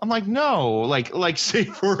real? I'm like, no. Like say,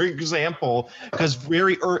 for example, because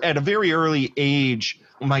at a very early age,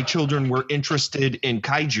 my children were interested in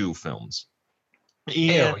kaiju films.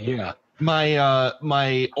 Hell yeah.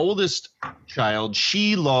 My oldest child,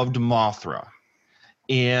 she loved Mothra.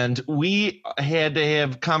 And we had to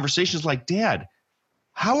have conversations like, Dad,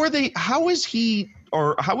 how is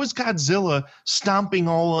Godzilla stomping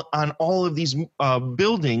on all of these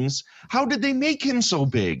buildings? How did they make him so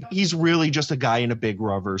big? He's really just a guy in a big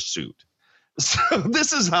rubber suit. So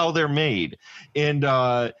this is how they're made. And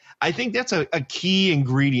I think that's a key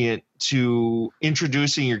ingredient to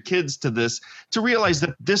introducing your kids to this, to realize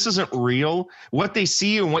that this isn't real. What they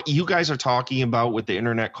see and what you guys are talking about with the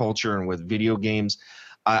internet culture and with video games,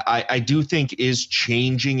 I do think is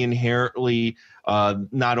changing inherently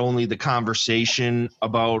not only the conversation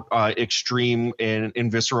about extreme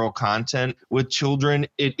and visceral content with children,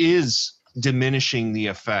 it is diminishing the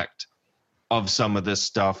effect of some of this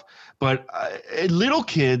stuff. But little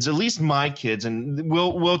kids, at least my kids, and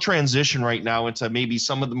we'll transition right now into maybe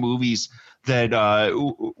some of the movies that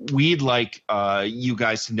we'd like you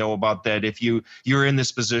guys to know about, that if you're in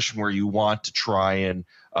this position where you want to try and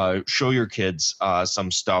show your kids some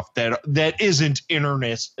stuff that isn't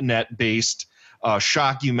internet-based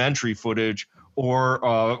shockumentary footage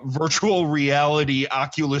or virtual reality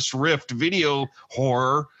Oculus Rift video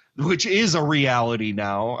horror, which is a reality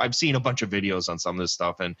now. I've seen a bunch of videos on some of this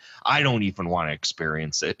stuff, and I don't even want to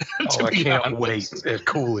experience it. I can't wait. It's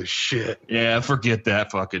cool as shit. Yeah, forget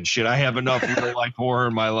that fucking shit. I have enough real life horror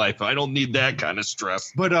in my life. I don't need that kind of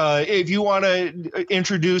stress. But if you want to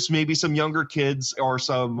introduce maybe some younger kids or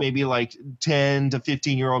some maybe like 10 to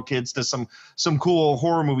 15-year-old kids to some cool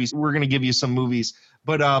horror movies, we're going to give you some movies.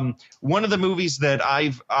 But one of the movies that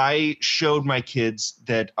I showed my kids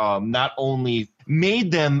that not only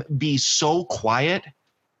made them be so quiet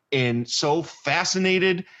and so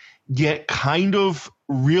fascinated, yet kind of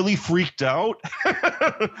really freaked out,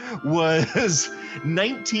 was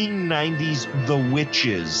 1990's The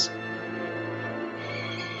Witches.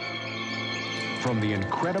 From the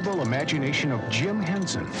incredible imagination of Jim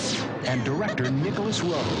Henson and director Nicholas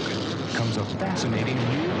Roeg comes a fascinating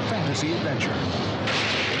new fantasy adventure,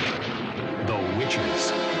 The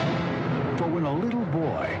Witches. For when a little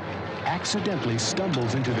boy accidentally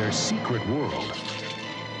stumbles into their secret world,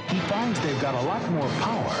 he finds they've got a lot more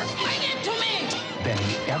power than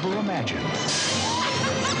he ever imagined.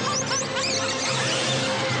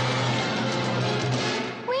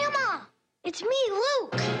 Grandma, it's me,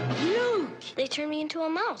 Luke. Luke. They turned me into a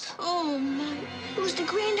mouse. Oh, my. It was the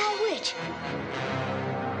Grand High Witch.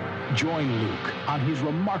 Join Luke on his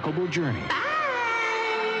remarkable journey.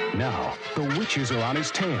 Now, the witches are on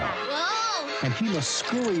his tail. Whoa. And he must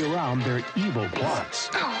scurry around their evil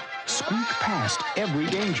plots. Squeak past every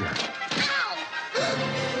danger.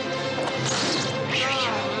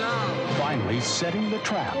 Finally setting the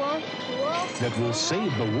trap that will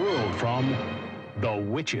save the world from the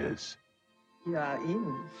witches. You are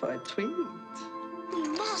in for a treat. We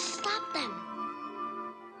must stop them.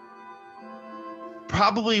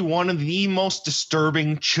 Probably one of the most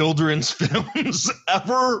disturbing children's films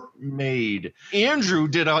ever made. Andrew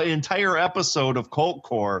did an entire episode of Cult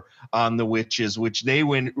Core on The Witches, which they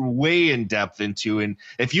went way in depth into. And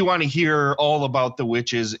if you want to hear all about The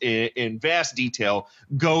Witches in vast detail,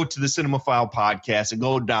 go to the Cinemaphile podcast and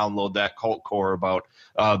go download that Cult Core about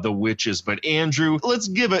The Witches. But Andrew, let's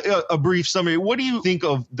give a brief summary. What do you think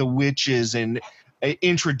of The Witches and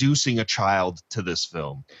introducing a child to this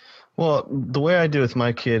film? Well, the way I do with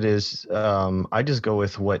my kid is I just go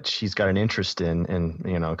with what she's got an interest in and,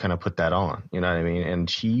 kind of put that on. You know what I mean? And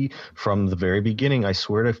she, from the very beginning, I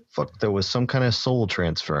swear to fuck, there was some kind of soul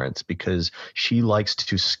transference because she likes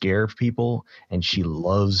to scare people and she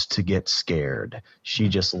loves to get scared. She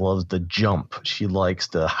just loves the jump. She likes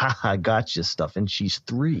the ha-ha gotcha stuff. And she's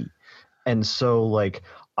 3. And so,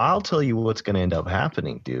 I'll tell you what's going to end up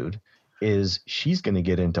happening, dude. is she's going to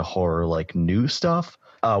get into horror, like new stuff,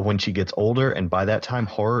 when she gets older. And by that time,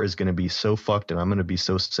 horror is going to be so fucked, and I'm going to be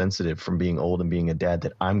so sensitive from being old and being a dad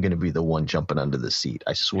that I'm going to be the one jumping under the seat.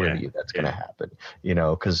 I swear to you, that's going to happen. You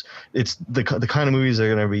know, because it's the kind of movies that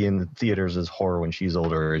are going to be in the theaters as horror when she's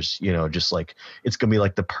older is, you know, just like it's going to be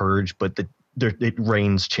like The Purge, but it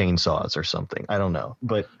rains chainsaws or something. I don't know,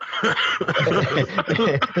 but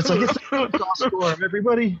it's like it's a storm,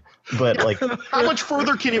 everybody. But like, how much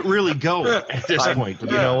further can it really go at this point? You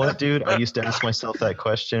know what, dude? I used to ask myself that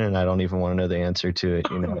question, and I don't even want to know the answer to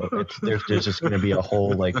it. You know, there's just going to be a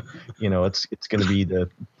whole like, you know, it's going to be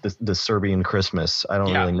the Serbian Christmas. I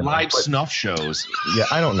don't really know. Live snuff shows. Yeah,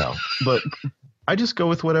 I don't know, but I just go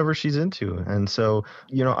with whatever she's into. And so,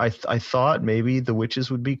 you know, I thought maybe The Witches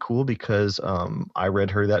would be cool because I read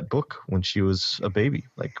her that book when she was a baby.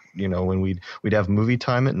 Like, you know, when we'd have movie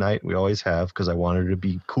time at night, we always have, because I wanted her to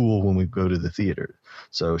be cool when we go to the theater.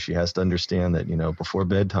 So she has to understand that, you know, before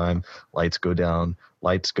bedtime, lights go down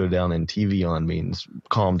and TV on means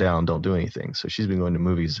calm down, don't do anything. So she's been going to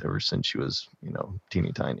movies ever since she was, you know,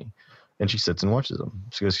 teeny tiny. And she sits and watches them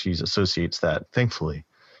because she associates that, thankfully,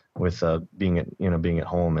 with being at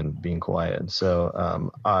home and being quiet.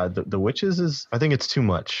 So the Witches is, I think it's too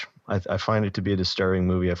much. I find it to be a disturbing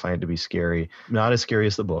movie. I find it to be scary. Not as scary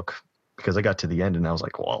as the book, because I got to the end and I was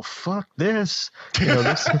like, well, fuck this. You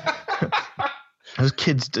know, those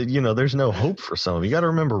kids, you know, there's no hope for some of them. You got to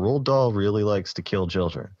remember, Roald Dahl really likes to kill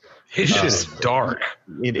children. It's just dark.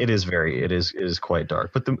 It is quite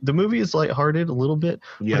dark. But the movie is lighthearted a little bit.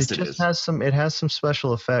 Yes, but it has some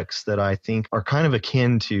special effects that I think are kind of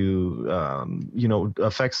akin to you know,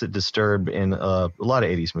 effects that Disturb in a lot of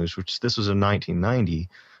 80s movies, which this was in 1990.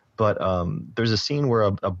 But there's a scene where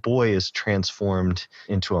a boy is transformed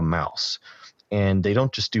into a mouse. And they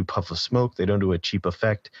don't just do puff of smoke. They don't do a cheap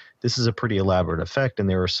effect. This is a pretty elaborate effect. And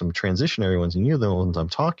there are some transitionary ones, and you're the ones I'm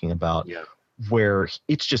talking about, where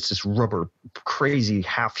it's just this rubber, crazy,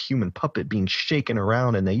 half-human puppet being shaken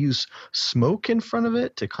around, and they use smoke in front of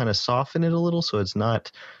it to kind of soften it a little so it's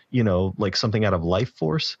not, you know, like something out of Life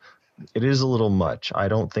Force. It is a little much. I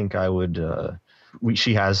don't think I would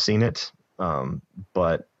she has seen it,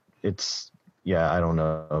 but it's... Yeah, I don't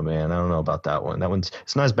know, man. I don't know about that one.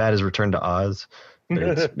 It's not as bad as Return to Oz,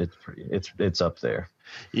 but it's up there.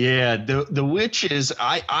 Yeah, the Witches,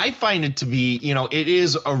 I find it to be, you know, it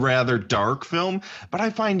is a rather dark film, but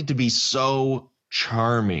I find it to be so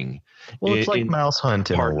charming. Well, it's like Mouse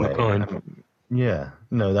Hunt in a way. Yeah,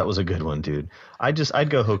 no, that was a good one, dude. I'd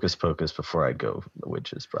go Hocus Pocus before I'd go The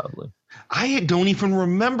Witches, probably. I don't even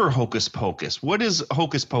remember Hocus Pocus. What is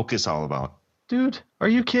Hocus Pocus all about? Dude, are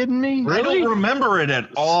you kidding me? Really? I don't remember it at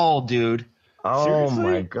all, dude. Oh, seriously?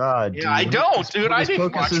 My God, dude. Yeah, I don't, dude. I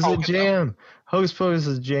didn't watch Hocus Pocus is a jam. Hocus Pocus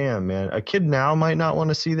is a jam, man. A kid now might not want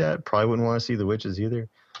to see that. Probably wouldn't want to see The Witches either.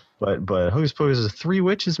 But Hocus Pocus is 3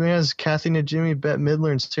 witches, man. It's Kathy Najimy, Bette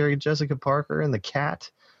Midler, and Sarah Jessica Parker, and the cat.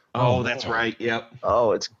 Oh, that's right. Yep.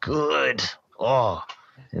 Oh, it's good. Oh,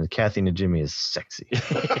 and Kathy Najimy is sexy.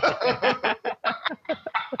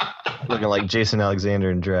 Looking like Jason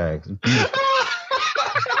Alexander in drag.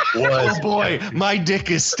 Oh boy, my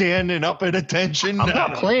dick is standing up at attention. I'm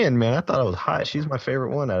not playing, man. I thought it was hot. She's my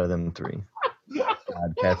favorite one out of them 3.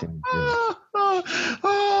 God, Kathy.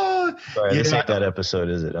 Sorry, this ain't that episode,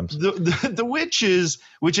 is it? The Witches,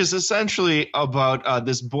 which is essentially about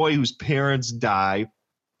this boy whose parents die.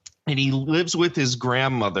 And he lives with his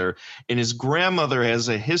grandmother, and his grandmother has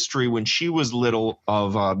a history when she was little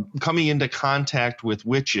of coming into contact with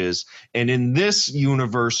witches. And in this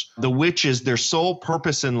universe, the witches, their sole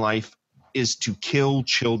purpose in life is to kill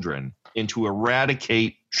children and to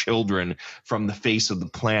eradicate children from the face of the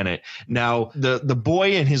planet. Now, the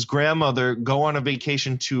boy and his grandmother go on a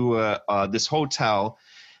vacation to this hotel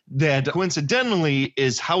that coincidentally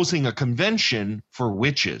is housing a convention for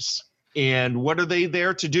witches. And what are they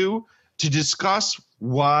there to do? To discuss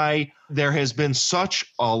why there has been such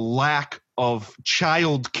a lack of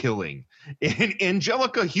child killing. And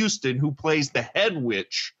Angelica Houston, who plays the head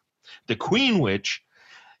witch, the queen witch,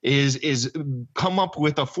 is come up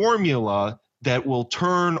with a formula that will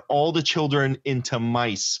turn all the children into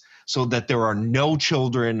mice so that there are no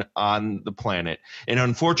children on the planet. And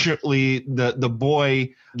unfortunately, the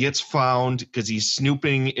boy gets found because he's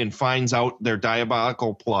snooping and finds out their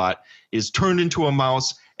diabolical plot, is turned into a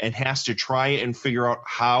mouse and has to try and figure out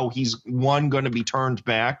how he's, one, going to be turned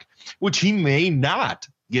back, which he may not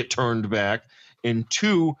get turned back, and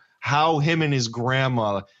 2, how him and his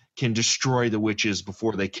grandma can destroy the witches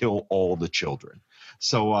before they kill all the children.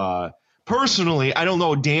 So, personally, I don't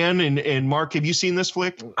know, Dan and Mark, have you seen this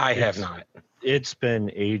flick? I have not. It's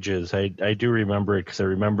been ages. I do remember it because I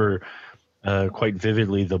remember quite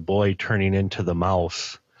vividly the boy turning into the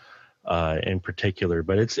mouse in particular.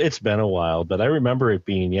 But it's been a while. But I remember it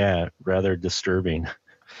being, rather disturbing.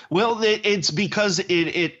 Well, it's because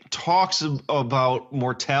it talks about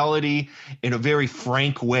mortality in a very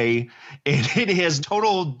frank way, and it has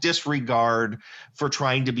total disregard for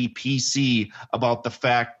trying to be PC about the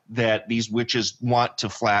fact that these witches want to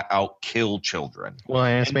flat out kill children. Well,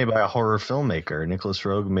 and it's made by a horror filmmaker. Nicholas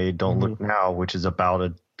Roeg made Don't Look Now, which is about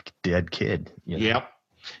a dead kid. You know?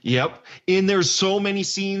 Yep. And there's so many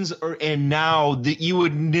scenes and now that you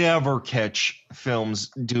would never catch films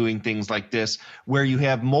doing things like this, where you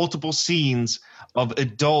have multiple scenes of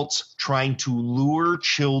adults trying to lure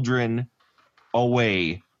children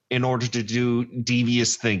away in order to do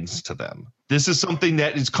devious things to them. This is something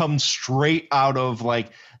that has come straight out of,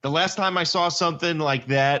 like, the last time I saw something like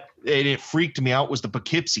that, and it freaked me out, was the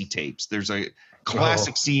Poughkeepsie tapes. There's a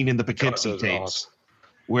classic scene in the Poughkeepsie tapes. Awesome.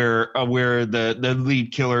 Where the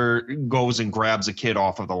lead killer goes and grabs a kid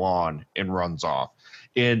off of the lawn and runs off.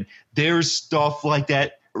 And there's stuff like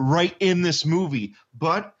that right in this movie.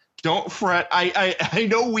 But don't fret. I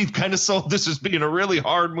know we've kind of sold this as being a really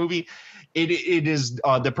hard movie. It is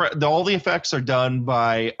all the effects are done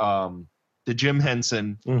by the Jim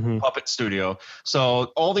Henson Puppet Studio.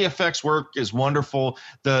 So all the effects work is wonderful.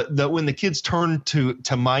 The when the kids turn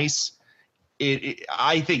to mice,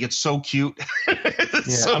 I think it's so cute.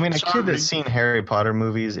 So I mean, a kid that's seen Harry Potter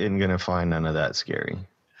movies isn't going to find none of that scary.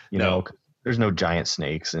 You know, there's no giant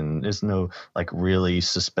snakes and there's no like really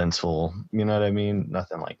suspenseful, you know what I mean?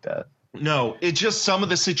 Nothing like that. No, it's just some of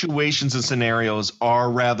the situations and scenarios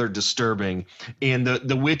are rather disturbing. And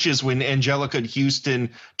the witches, when Angelica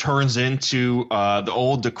Houston turns into the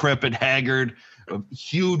old decrepit, haggard,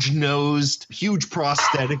 huge-nosed, huge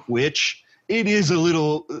prosthetic witch, it is a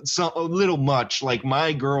little much. Like,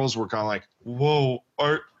 my girls were kind of like, whoa,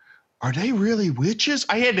 are they really witches?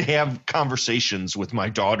 I had to have conversations with my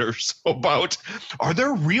daughters about, are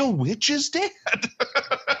there real witches, Dad?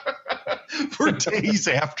 For days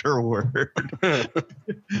afterward.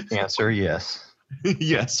 Answer, yes.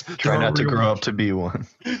 Yes. Try not to grow up to be one.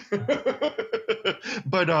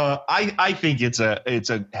 But I think it's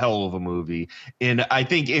a hell of a movie, and I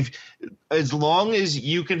think as long as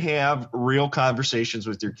you can have real conversations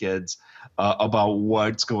with your kids about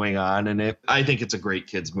what's going on, and I think it's a great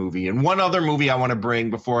kids movie. And one other movie I want to bring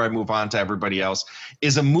before I move on to everybody else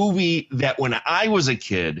is a movie that when I was a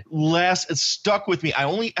kid, it stuck with me. I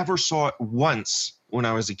only ever saw it once when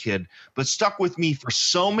I was a kid, but stuck with me for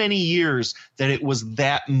so many years that it was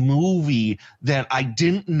that movie that I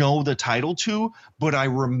didn't know the title to, but I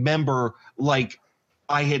remember, like,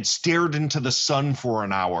 I had stared into the sun for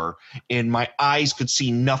an hour and my eyes could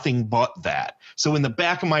see nothing but that. So in the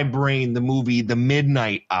back of my brain, the movie The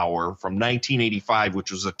Midnight Hour from 1985,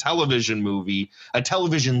 which was a television movie, a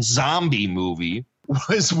television zombie movie,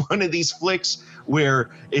 was one of these flicks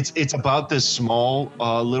where it's about this small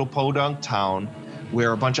little podunk town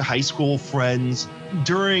where a bunch of high school friends,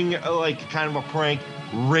 during like kind of a prank,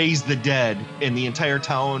 raise the dead, and the entire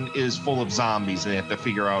town is full of zombies, and they have to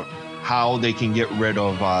figure out how they can get rid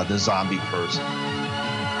of the zombie person.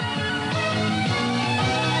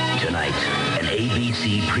 Tonight, an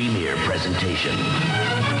ABC premiere presentation.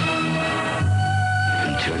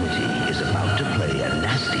 Eternity is about to play a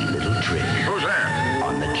nasty little trick. Who's there?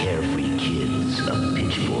 On the carefree kids of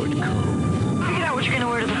Pitchboard Cove. Figured out what you're gonna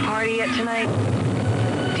wear to the party yet tonight?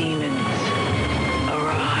 Demons,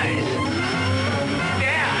 arise.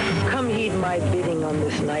 Yeah! Come heed my bidding on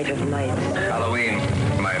this night of nights. Halloween,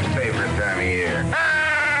 my favorite time of year.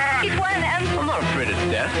 I'm not afraid of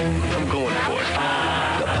death. I'm going for it.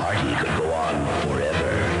 The party could go on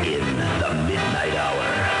forever in the Midnight Hour.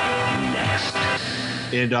 Next.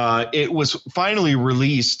 And it was finally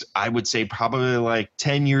released, I would say probably like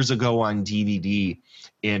 10 years ago on DVD.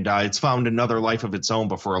 And it's found another life of its own.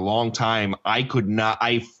 But for a long time, I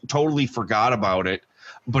totally forgot about it.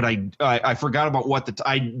 But I forgot about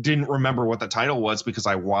I didn't remember what the title was because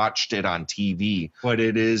I watched it on TV. But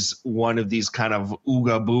it is one of these kind of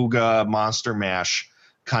Ooga Booga Monster Mash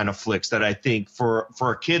kind of flicks that I think for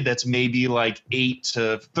a kid that's maybe like 8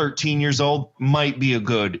 to 13 years old might be a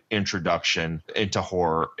good introduction into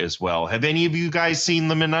horror as well. Have any of you guys seen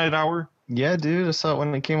The Midnight Hour? Yeah, dude, I saw it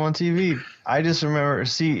when it came on TV. I just remember,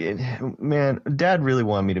 man, Dad really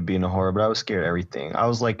wanted me to be in a horror, but I was scared of everything. I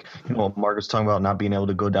was like, Mark was talking about not being able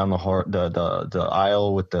to go down the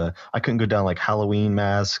aisle with I couldn't go down like Halloween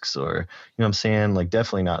masks or, what I'm saying? Like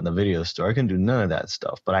definitely not in the video store. I couldn't do none of that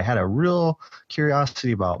stuff. But I had a real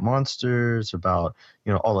curiosity about monsters, about,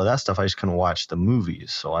 all of that stuff. I just couldn't watch the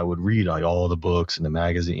movies. So I would read like all the books and the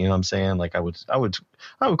magazine, you know what I'm saying? Like I would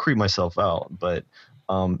creep myself out, but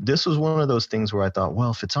this was one of those things where I thought,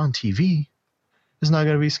 well, if it's on TV, it's not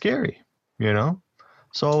going to be scary,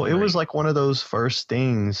 So it was like one of those first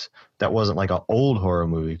things that wasn't like an old horror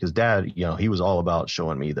movie because Dad, he was all about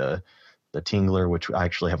showing me the Tingler, which I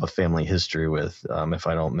actually have a family history with, if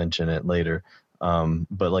I don't mention it later.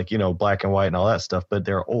 But like, black and white and all that stuff, but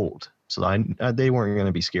they're old. So they weren't going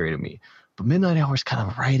to be scary to me. But Midnight Hour is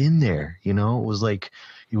kind of right in there, it was like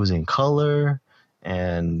it was in color.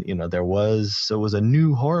 And, it was a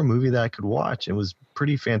new horror movie that I could watch. It was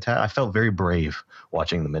pretty fantastic. I felt very brave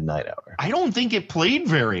watching the Midnight Hour. I don't think it played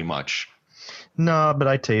very much. No, but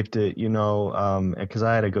I taped it, because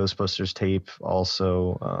I had a Ghostbusters tape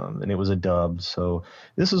also, and it was a dub. So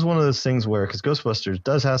this was one of those things where, because Ghostbusters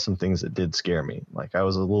does have some things that did scare me. Like I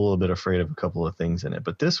was a little bit afraid of a couple of things in it.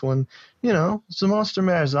 But this one, it's a monster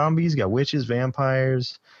mash. Zombies, got witches,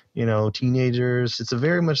 vampires, teenagers. It's a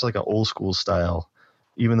very much like an old school style.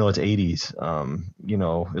 Even though it's 80s,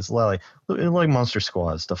 it's a lot like Monster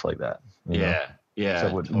Squad, stuff like that. Yeah.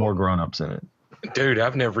 Except with more grown-ups in it. Dude,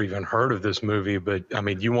 I've never even heard of this movie, but I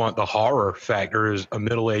mean, you want the horror factor as a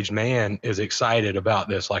middle-aged man is excited about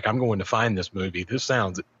this. Like, I'm going to find this movie. This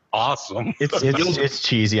sounds awesome. It's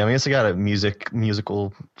cheesy. I mean, it's got a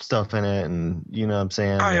musical stuff in it, and you know what I'm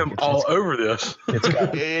saying? I am all over this.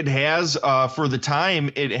 It has, for the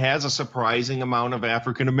time, it has a surprising amount of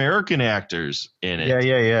African American actors in it.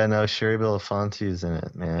 Yeah. No, Sherry Belafonte's in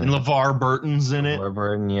it, man. And LeVar Burton's in it. LeVar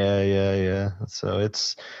Burton, yeah. So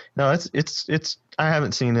it's I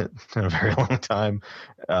haven't seen it in a very long time,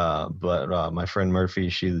 but my friend Murphy,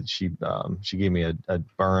 she gave me a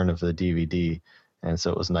burn of the DVD. And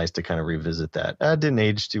so it was nice to kind of revisit that. That didn't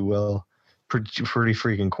age too well. Pretty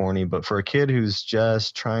freaking corny. But for a kid who's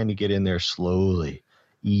just trying to get in there slowly,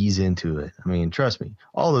 ease into it. I mean, trust me,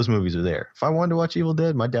 all those movies are there. If I wanted to watch Evil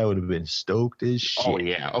Dead, my dad would have been stoked as shit. Oh,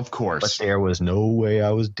 yeah, of course. But there was no way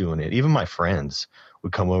I was doing it. Even my friends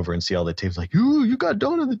would come over and see all the tapes like, ooh, you got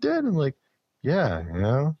Dawn of the Dead? I'm like, yeah,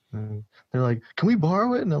 And they're like, can we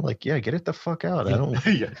borrow it? And I'm like, yeah, get it the fuck out. I don't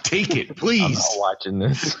take it, please. I'm not watching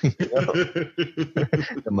this.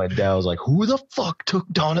 And my dad was like, who the fuck took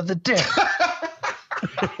Dawn of the Dead?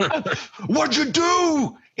 What'd you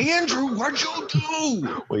do? Andrew, what'd you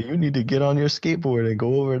do? Well, you need to get on your skateboard and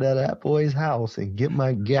go over to that boy's house and get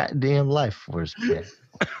my goddamn life force back.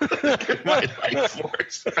 My life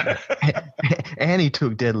force. And he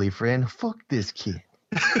took Deadly Friend. Fuck this kid.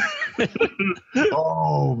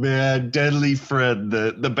 Oh man, Deadly Friend,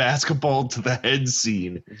 the basketball to the head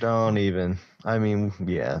scene. Don't even. I mean,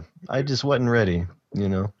 yeah, I just wasn't ready,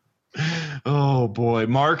 Oh boy,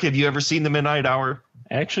 Mark, have you ever seen The Midnight Hour?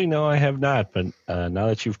 Actually, no, I have not. But now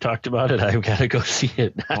that you've talked about it, I've got to go see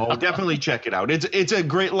it now. Oh, definitely check it out. It's a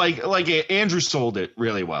great like Andrew sold it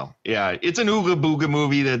really well. Yeah, it's an ooga booga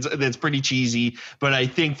movie that's pretty cheesy, but I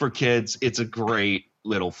think for kids, it's a great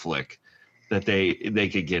little flick that they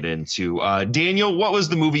could get into. Daniel, what was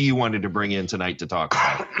the movie you wanted to bring in tonight to talk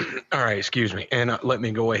about? All right, excuse me. And let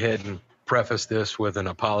me go ahead and preface this with an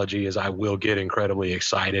apology, as I will get incredibly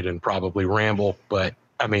excited and probably ramble, but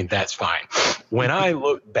I mean, that's fine. When I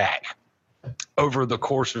look back over the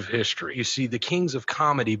course of history, you see the kings of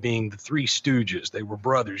comedy being the Three Stooges. They were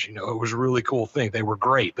brothers, it was a really cool thing. They were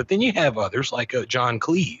great. But then you have others like John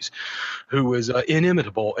Cleese, who is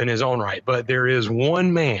inimitable in his own right. But there is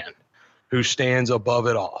one man who stands above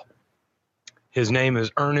it all. His name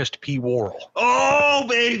is Ernest P. Worrell. Oh,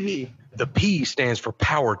 baby. The P stands for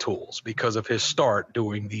Power Tools because of his start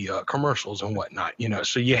doing the commercials and whatnot,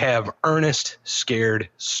 So you have Ernest Scared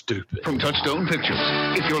Stupid. From Touchstone Pictures,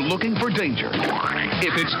 if you're looking for danger,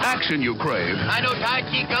 if it's action you crave, I know Tai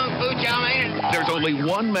Chi Kung Fu Chow Mein. There's only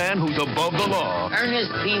one man who's above the law.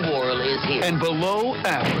 Ernest P. Worrell is here. And below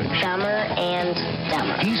average. Dumber and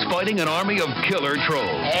dumber. He's fighting an army of killer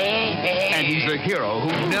trolls. Hey. And he's the hero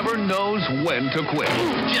who never knows when to quit.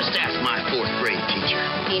 Just ask my fourth grade teacher.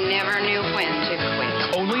 He never knew when to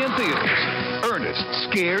quit. Only in theaters. Ernest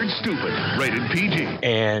Scared Stupid, rated PG.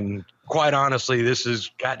 And quite honestly, this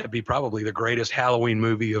has got to be probably the greatest Halloween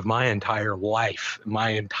movie of my entire life, my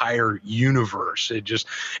entire universe.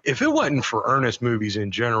 If it wasn't for Ernest movies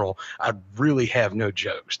in general, I'd really have no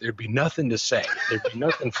jokes. There'd be nothing to say. There'd be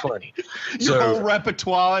nothing funny. Your whole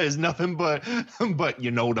repertoire is nothing but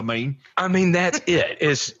you know what I mean? I mean, that's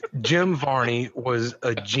it. Jim Varney was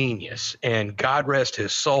a genius, and God rest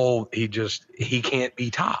his soul. He can't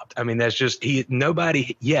be topped. I mean, that's just,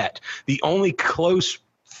 nobody yet. The only close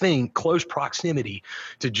proximity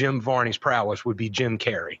to Jim Varney's prowess would be Jim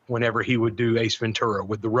Carrey whenever he would do Ace Ventura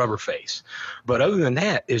with the rubber face. But other than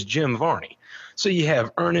that is Jim Varney. So you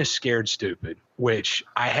have Ernest Scared Stupid, which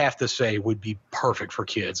I have to say would be perfect for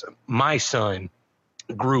kids. My son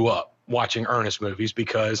grew up watching Ernest movies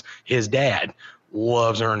because his dad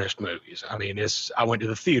loves Ernest movies. I mean, I went to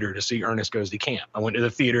the theater to see Ernest Goes to Camp. I went to the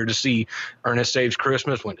theater to see Ernest Saves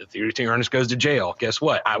Christmas. Went to the theater to see Ernest Goes to Jail. Guess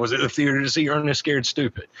what? I was at the theater to see Ernest Scared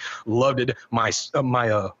Stupid. Loved it. My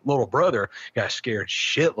little brother got scared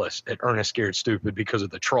shitless at Ernest Scared Stupid because of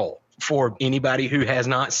the troll. For anybody who has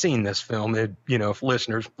not seen this film, if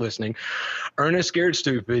listeners listening, Ernest Scared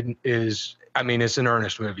Stupid is, I mean, it's an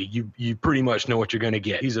Ernest movie. You pretty much know what you're going to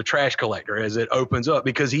get. He's a trash collector as it opens up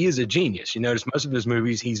because he is a genius. You notice most of his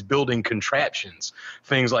movies, he's building contraptions,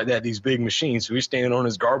 things like that, these big machines. So he's standing on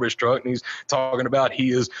his garbage truck and he's talking about he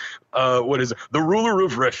is, the ruler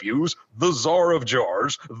of refuse, the czar of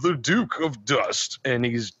jars, the duke of dust. And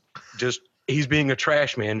he's being a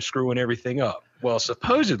trash man, screwing everything up. Well,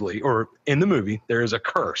 supposedly, or in the movie, there is a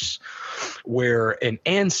curse where an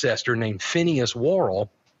ancestor named Phineas Worrell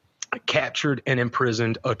captured and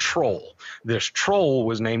imprisoned a troll. This troll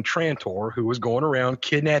was named Trantor, who was going around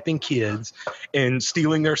kidnapping kids and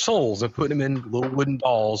stealing their souls and putting them in little wooden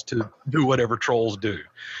dolls to do whatever trolls do.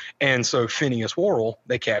 And so Phineas Worrell,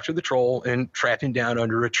 they captured the troll and trapped him down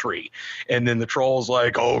under a tree. And then the troll's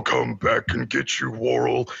like, "I'll come back and get you,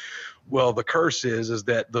 Worrell." Well, the curse is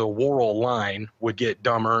that the Worrell line would get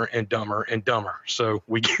dumber and dumber and dumber. So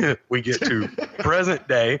we get to present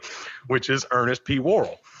day, which is Ernest P.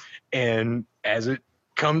 Worrell. And as it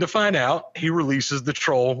come to find out, he releases the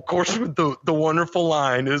troll. Of course, with the wonderful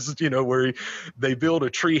line is, where they build a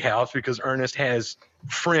tree house because Ernest has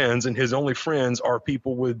friends, and his only friends are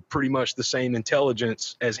people with pretty much the same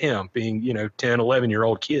intelligence as him, being, 10,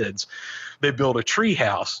 11-year-old kids. They build a tree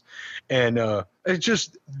house, and it's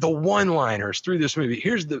just the one-liners through this movie.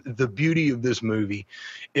 Here's the beauty of this movie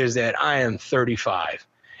is that I am 35,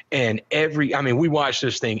 and we watch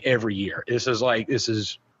this thing every year. This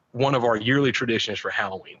is one of our yearly traditions for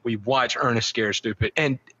Halloween. We watch Ernest Scared Stupid,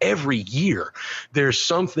 and every year there's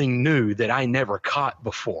something new that I never caught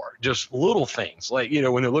before. Just little things like,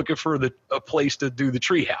 when they're looking for a place to do the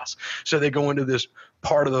treehouse. So they go into this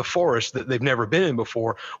part of the forest that they've never been in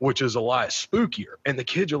before, which is a lot spookier. And the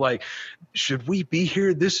kids are like, "Should we be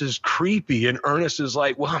here? This is creepy." And Ernest is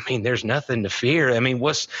like, "Well, I mean, there's nothing to fear. I mean,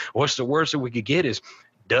 what's the worst that we could get is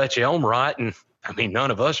Dutch elm rot. And I mean,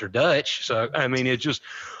 none of us are Dutch." So, I mean, it's just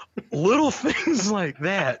little things like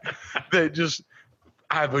that just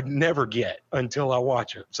I would never get until I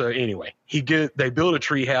watch it. So anyway, they build a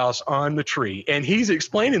tree house on the tree, and he's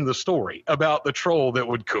explaining the story about the troll that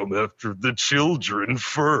would come after the children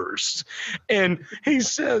first. And he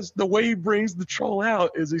says the way he brings the troll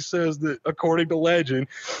out is he says that according to legend,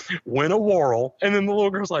 when a Worrell, and then the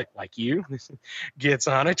little girl's like you, gets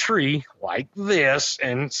on a tree like this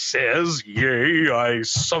and says, "Yea, I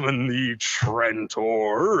summon thee,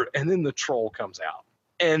 Trantor," and then the troll comes out.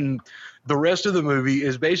 And the rest of the movie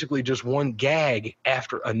is basically just one gag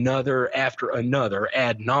after another, ad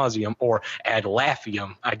nauseum, or ad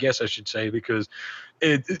laughum, I guess I should say, because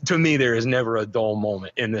to me, there is never a dull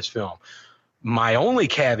moment in this film. My only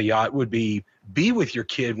caveat would be with your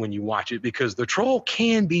kid when you watch it, because the troll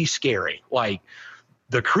can be scary. Like,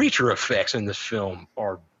 the creature effects in this film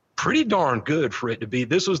are pretty darn good for it to be.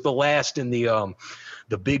 This was the last in the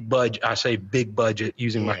big budget. I say big budget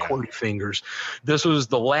using my QWERTY fingers. This was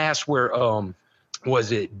the last where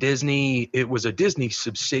was it Disney? It was a Disney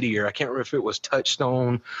subsidiary. I can't remember if it was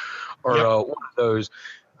Touchstone or one of those.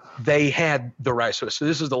 They had the rights. So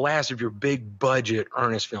this is the last of your big budget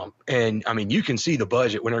Ernest film. And I mean, you can see the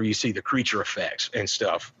budget whenever you see the creature effects and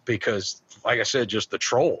stuff, because like I said, just the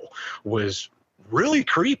troll was really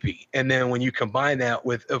creepy. And then when you combine that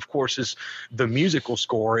with, of course, the musical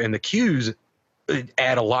score and the cues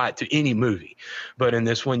add a lot to any movie. But in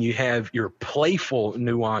this one, you have your playful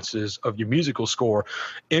nuances of your musical score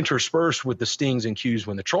interspersed with the stings and cues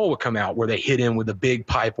when the troll would come out, where they hit in with a big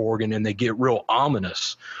pipe organ and they get real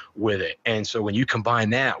ominous with it. And so when you combine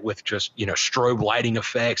that with just, strobe lighting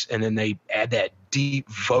effects, and then they add that deep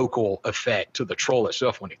vocal effect to the troll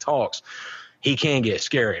itself when he talks. He can get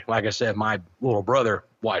scary. Like I said, my little brother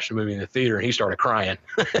watched the movie in the theater and he started crying.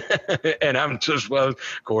 And I'm just, well,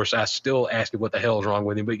 of course, I still ask him what the hell is wrong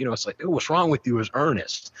with him. But, you know, it's like, what's wrong with you is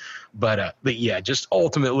Ernest. But yeah, just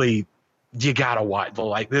ultimately, you got to watch.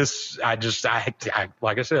 Like this, I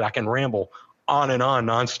like I said, I can ramble on and on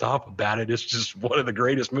nonstop about it. It's just one of the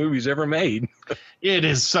greatest movies ever made. It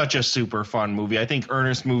is such a super fun movie. I think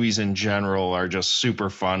Ernest movies in general are just super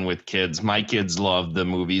fun with kids. My kids love the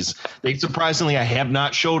movies. Surprisingly, I have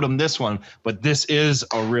not showed them this one, but this is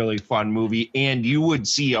a really fun movie, and you would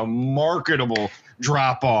see a marketable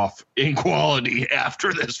drop off in quality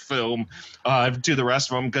after this film to the rest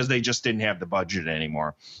of them because they just didn't have the budget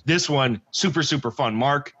anymore. This one, super, super fun.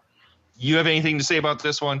 Mark, you have anything to say about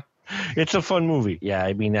this one? It's a fun movie. Yeah,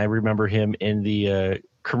 I mean, I remember him in the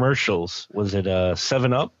commercials. Was it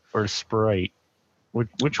 7-Up or Sprite?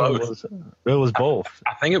 Which one was it? It was both.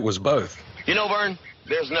 I think it was both. You know, Vern,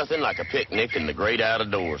 there's nothing like a picnic in the great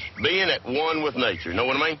outdoors. Being at one with nature, know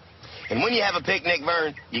what I mean? And when you have a picnic,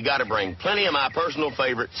 Vern, you got to bring plenty of my personal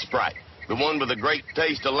favorite, Sprite. The one with a great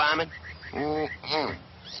taste of lemon. Mm-mm.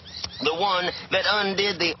 The one that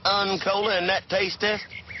undid the Uncola in that taste test.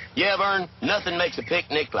 Yeah, Vern, nothing makes a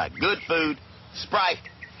picnic like good food, Sprite,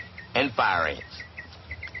 and fire ants.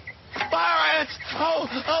 Fire ants! Oh,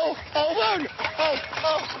 Vern!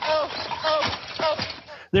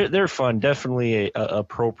 Oh. They're fun. Definitely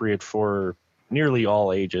appropriate for nearly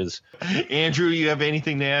all ages. Andrew, you have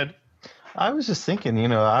anything to add? I was just thinking, you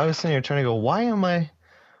know, I was sitting here trying to go, why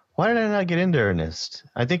did I not get into Ernest?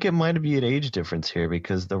 I think it might be an age difference here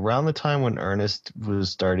because around the time when Ernest was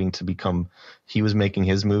starting to become, he was making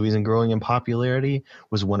his movies and growing in popularity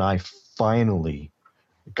was when I finally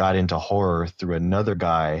got into horror through another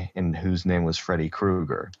guy whose name was Freddy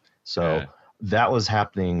Krueger. So that was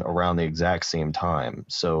happening around the exact same time.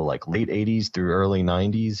 So like late 80s through early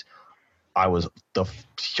 90s, I was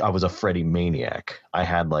a Freddy maniac. I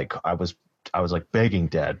was like begging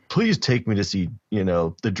Dad, please take me to see, you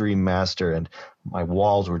know, The Dream Master. And my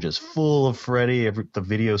walls were just full of Freddy. The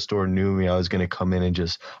video store knew me. I was going to come in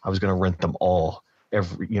and I was going to rent them all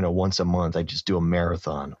once a month. I just do a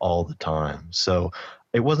marathon all the time. So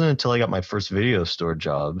it wasn't until I got my first video store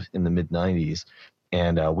job in the mid 90s.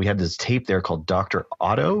 And we had this tape there called Dr.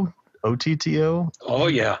 Otto, OTTO. Oh,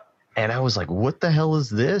 yeah. And I was like, what the hell is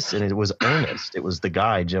this? And it was Ernest. It was the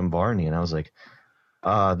guy, Jim Varney. And I was like,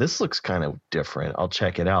 this looks kind of different. I'll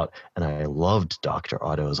check it out. And I loved Dr.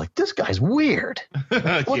 Otto. I was like, this guy's weird.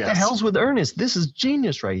 What the hell's with Ernest? This is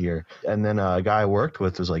genius right here. And then a guy I worked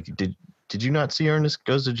with was like, did you not see Ernest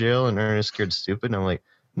Goes to Jail and Ernest Scared Stupid? And I'm like,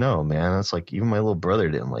 no, man. That's like, even my little brother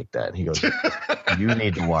didn't like that. And he goes, you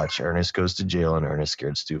need to watch Ernest Goes to Jail and Ernest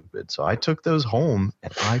Scared Stupid. So I took those home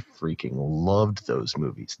and I freaking loved those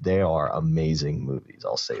movies. They are amazing movies.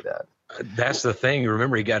 I'll say that. That's the thing.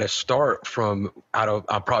 Remember, he got to start from, I'll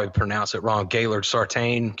probably pronounce it wrong, Gaylord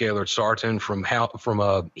Sartain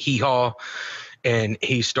from Hee Haw. And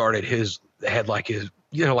he started had like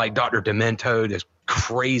Dr. Demento, this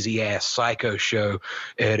crazy ass psycho show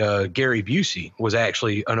at Gary Busey was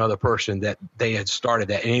actually another person that they had started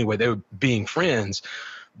that. And anyway, they were being friends.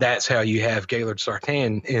 That's how you have Gaylord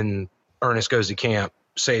Sartain in Ernest Goes to Camp,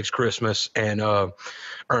 Saves Christmas, and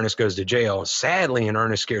Ernest Goes to Jail. Sadly, in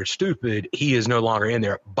Ernest Scared Stupid, he is no longer in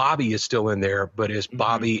there. Bobby is still in there, but it's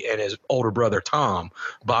Bobby and his older brother Tom,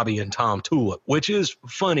 Bobby and Tom Tulip, which is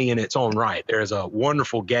funny in its own right. There's a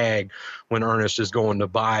wonderful gag when Ernest is going to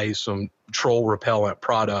buy some troll repellent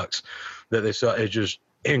products that they sell. It's just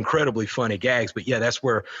incredibly funny gags. But yeah, that's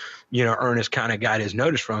where, you know, Ernest kind of got his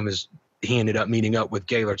notice from, is he ended up meeting up with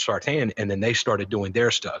Gaylord Sartain, and then they started doing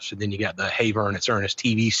their stuff. So then you got the Hey Vern, It's Ernest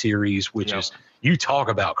TV series, which is, you talk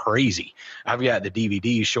about crazy. I've got the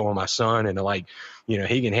DVDs showing my son, and like, you know,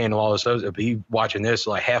 he can handle all this stuff. He watching this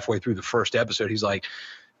like halfway through the first episode, he's like,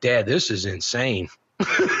 Dad, this is insane.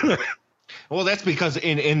 Well, that's because,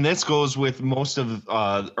 and this goes with most of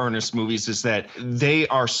Ernest movies, is that they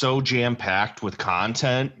are so jam-packed with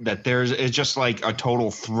content that it's just like a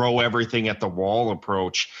total throw everything at the wall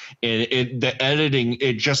approach. And the editing,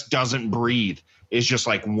 it just doesn't breathe. It's just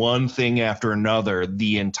like one thing after another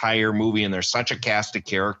the entire movie. And there's such a cast of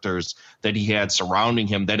characters that he had surrounding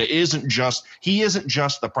him that he isn't just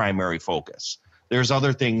the primary focus. There's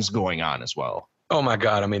other things going on as well. Oh my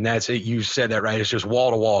God. I mean, that's it. You said that right. It's just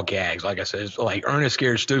wall to wall gags. Like I said, it's like Ernest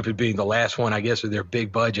Scared Stupid being the last one, I guess, with their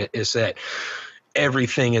big budget, is that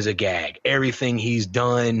everything is a gag. Everything he's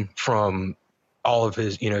done, from all of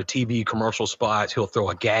his, TV commercial spots. He'll throw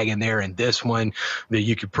a gag in there, and this one that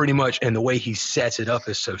you could pretty much, and the way he sets it up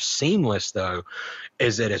is so seamless, though,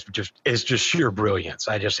 is that it's just sheer brilliance.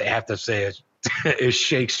 I just have to say it's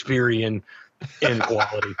Shakespearean in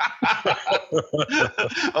quality.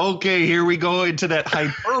 Okay, here we go into that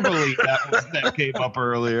hyperbole that came up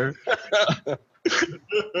earlier.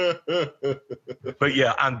 But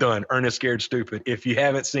yeah, I'm done. Ernest Scared Stupid. If you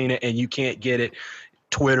haven't seen it and you can't get it,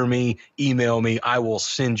 Twitter me, email me. I will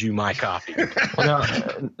send you my copy.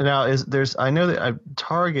 Now I know that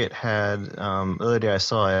Target had the other day I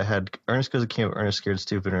saw it had Ernest Goes to Camp, Ernest Scared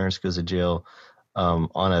Stupid, and Ernest Goes to Jail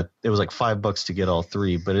it was like $5 to get all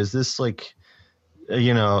three. But is this like,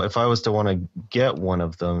 if I was to want to get one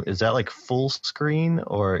of them, is that like full screen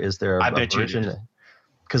or is there a version?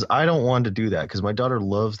 Because I don't want to do that because my daughter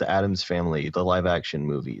loves the Addams Family, the live action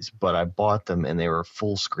movies, but I bought them and they were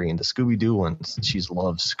full screen. The Scooby-Doo ones, she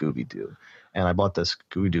loves Scooby-Doo. And I bought the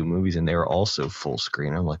Scooby-Doo movies and they were also full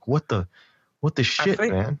screen. I'm like, what the shit,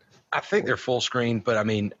 man? I think they're full screen, but I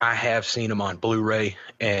mean, I have seen them on Blu-ray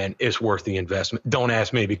and it's worth the investment. Don't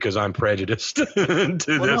ask me because I'm prejudiced to this.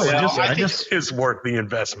 It's worth the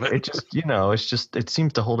investment. It just, it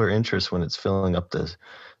seems to hold her interest when it's filling up the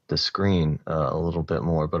screen a little bit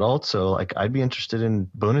more, but also like I'd be interested in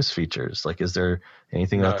bonus features. Like, is there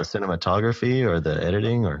anything about the cinematography or the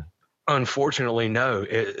editing or? Unfortunately, no.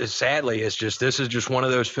 Sadly, this is just one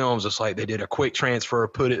of those films. It's like they did a quick transfer,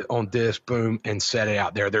 put it on disc, boom, and set it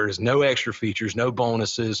out there. There is no extra features, no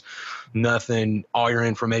bonuses, nothing. All your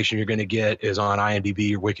information you're going to get is on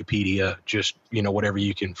IMDb or Wikipedia, just, whatever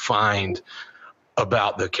you can find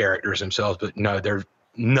about the characters themselves. But no, there's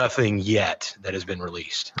nothing yet that has been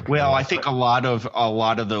released. Well, I think a lot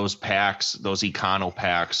of those packs, those Econo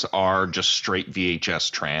packs, are just straight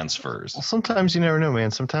VHS transfers. Well, sometimes you never know,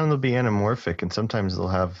 man. Sometimes they'll be anamorphic, and sometimes they'll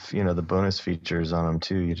have the bonus features on them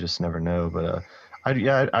too. You just never know. But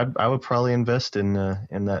I would probably invest in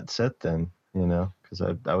that set then, because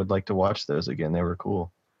I would like to watch those again. They were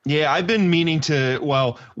cool. Yeah, I've been meaning to.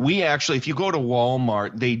 Well, we actually, if you go to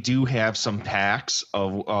Walmart, they do have some packs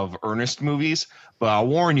of Ernest movies. But I'll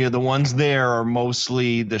warn you, the ones there are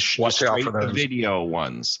mostly the straight video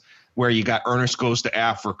ones, where you got Ernest Goes to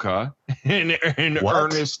Africa and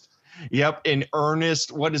Ernest. Yep, and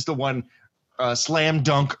Ernest. What is the one? Slam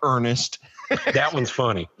Dunk Ernest. That one's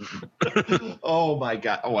funny. Oh my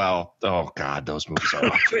God! Well, God, those movies are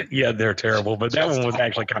awful. Yeah, they're terrible, but that one was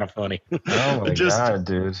actually kind of funny. Oh my God,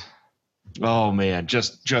 dude! Oh man,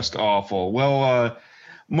 just awful. Well,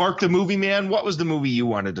 Mark the Movie Man, what was the movie you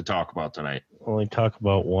wanted to talk about tonight? Only talk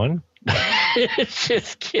about one.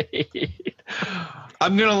 Just kidding.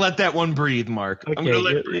 I'm gonna let that one breathe, Mark. Okay, I'm gonna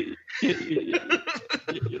let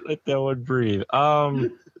let that one breathe.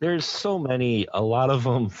 There's so many. A lot of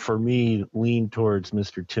them for me lean towards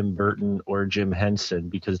Mr. Tim Burton or Jim Henson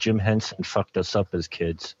because Jim Henson fucked us up as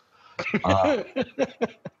kids.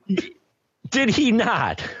 Did he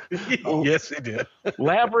not? Yes, he did.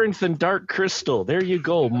 Labyrinth and Dark Crystal. There you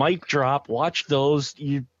go. Mic drop. Watch those.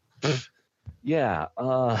 Yeah.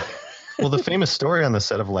 Well, the famous story on the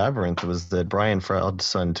set of Labyrinth was that Brian Froud's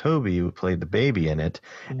son Toby, who played the baby in it,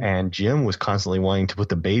 and Jim was constantly wanting to put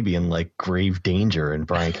the baby in like grave danger, and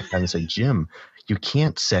Brian kept on saying, "Jim, you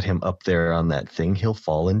can't set him up there on that thing; he'll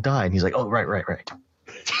fall and die." And he's like, "Oh, right." Right.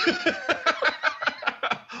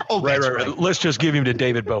 Let's just give him to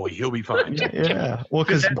David Bowie; he'll be fine. Yeah. Well,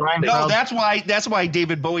 because Brian. No, that's why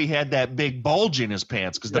David Bowie had that big bulge in his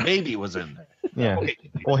pants because the baby was in there. Yeah.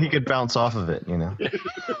 Well, he could bounce off of it,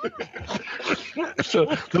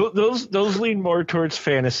 So those lean more towards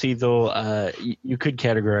fantasy, though. You could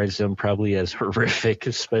categorize them probably as horrific,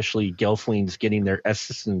 especially Gelflings getting their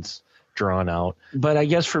essence drawn out. But I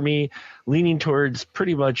guess for me, leaning towards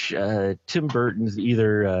pretty much Tim Burton's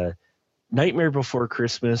either Nightmare Before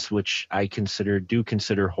Christmas, which I do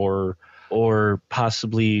consider horror, or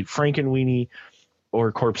possibly Frankenweenie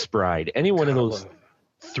or Corpse Bride. Any one of those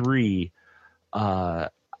three.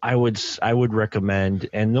 I would recommend,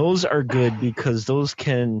 and those are good because those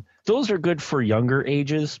are good for younger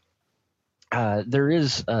ages. There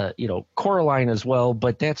is Coraline as well,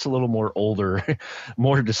 but that's a little more older,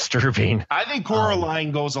 more disturbing. I think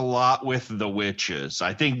Coraline goes a lot with the witches.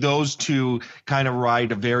 I think those two kind of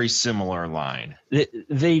ride a very similar line.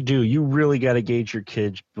 They do. You really got to gauge your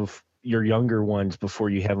kids your younger ones before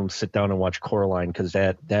you have them sit down and watch Coraline, because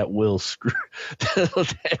that will screw.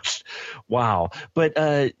 That's wow. But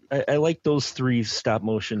I like those three stop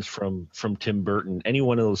motions from Tim Burton. Any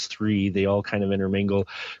one of those three, they all kind of intermingle.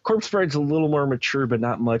 Corpse Bride's a little more mature, but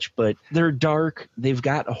not much. But they're dark. They've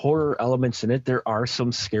got horror elements in it. There are some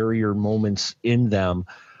scarier moments in them.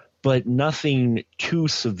 but nothing too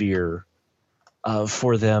severe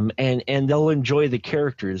for them, and they'll enjoy the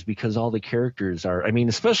characters because all the characters are, I mean,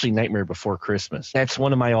 especially Nightmare Before Christmas. That's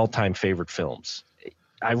one of my all-time favorite films.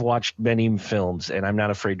 I've watched many films, and I'm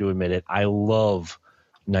not afraid to admit it. I love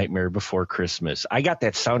Nightmare Before Christmas. I got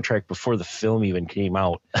that soundtrack before the film even came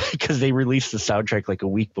out because they released the soundtrack like a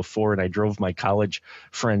week before, and I drove my college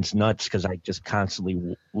friends nuts because I just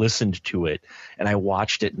constantly listened to it, and I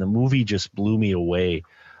watched it, and the movie just blew me away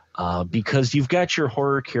because you've got your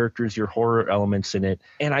horror characters, your horror elements in it,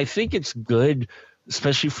 and I think it's good,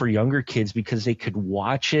 especially for younger kids, because they could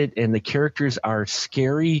watch it, and the characters are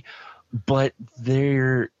scary, but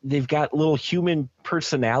they've got little human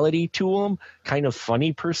personality to them, kind of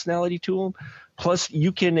funny personality to them. Plus,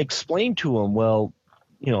 you can explain to them, well,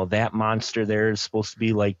 you know, that monster there is supposed to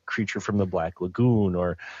be like Creature from the Black Lagoon,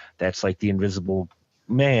 or that's like the Invisible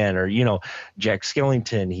Man, or, you know, Jack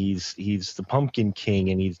Skellington, he's the Pumpkin King,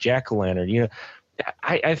 and he's Jack-o'-lantern. You know,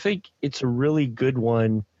 I think it's a really good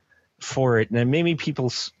one for it. And maybe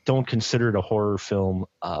people don't consider it a horror film,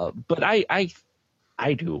 but I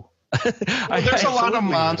do. Well, there's a lot of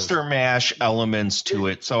Monster Mash elements to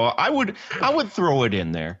it, so I would throw it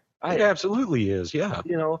in there. It absolutely is, yeah.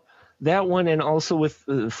 You know, that one, and also with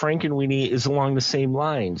Frankenweenie is along the same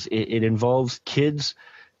lines. It involves kids.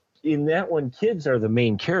 In that one, kids are the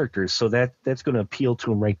main characters, so that's going to appeal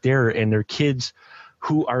to them right there. And they're kids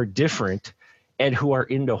who are different and who are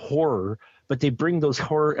into horror, but they bring those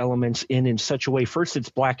horror elements in such a way. First, it's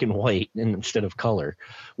black and white instead of color,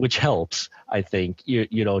 which helps, I think,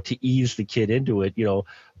 you know, to ease the kid into it, you know.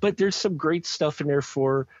 But there's some great stuff in there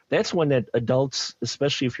that's one that adults,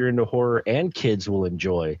 especially if you're into horror, and kids will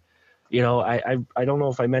enjoy. You know, I don't know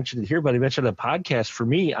if I mentioned it here, but I mentioned a podcast. For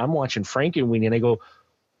me, I'm watching Frankenweenie, and I go,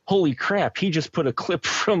 holy crap, he just put a clip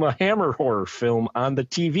from a Hammer horror film on the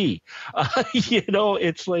TV. You know,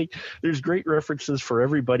 it's like there's great references for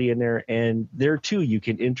everybody in there. And there, too, you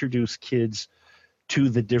can introduce kids to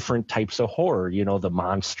the different types of horror, you know, the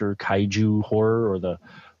monster kaiju horror or the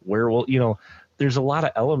werewolf. You know, there's a lot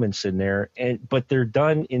of elements in there, but they're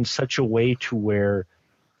done in such a way to where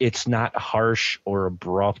it's not harsh or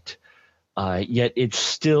abrupt, yet it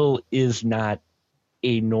still is not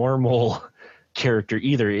a normal character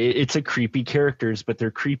either. It's a creepy characters, but they're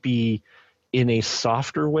creepy in a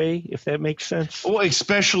softer way, if that makes sense. Well,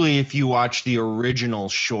 especially if you watch the original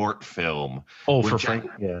short film. Oh, for Frank,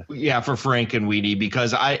 yeah, for Frankenweenie,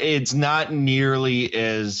 because it's not nearly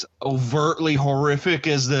as overtly horrific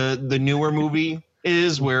as the newer movie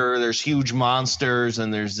is, where there's huge monsters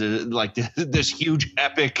and there's this huge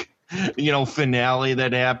epic, you know, finale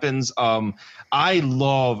that happens. I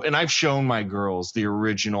love, and I've shown my girls the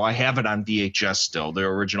original. I have it on VHS still, the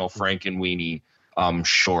original Frankenweenie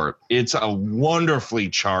short. It's a wonderfully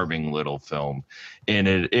charming little film, and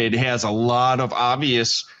it has a lot of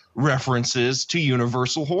obvious references to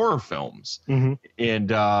Universal horror films. Mm-hmm.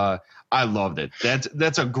 And I loved it.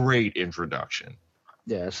 That's a great introduction.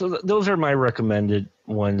 Yeah, so those are my recommended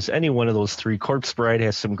ones. Any one of those three. Corpse Bride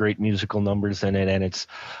has some great musical numbers in it, and it's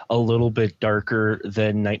a little bit darker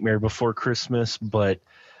than Nightmare Before Christmas. But,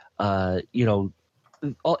 you know,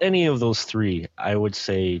 any of those three, I would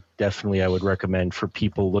say definitely I would recommend for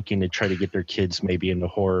people looking to try to get their kids maybe into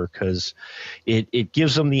horror, because it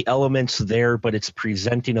gives them the elements there, but it's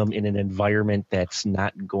presenting them in an environment that's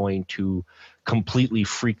not going to completely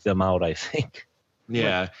freak them out, I think.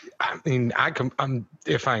 Yeah, I mean,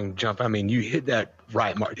 if I can jump, I mean, you hit that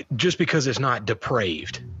right, Mark. Just because it's not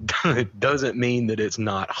depraved, it doesn't mean that it's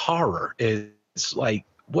not horror. It's like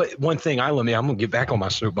one thing I'm gonna get back on my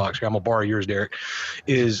soapbox here. I'm gonna borrow yours, Derek.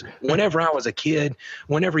 Is whenever I was a kid,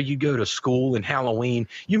 whenever you go to school and Halloween,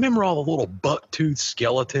 you remember all the little buck-toothed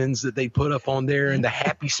skeletons that they put up on there, and the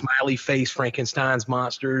happy smiley face Frankenstein's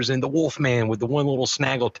monsters, and the Wolfman with the one little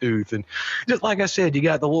snaggle tooth, and just like I said, you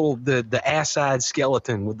got the ass-eyed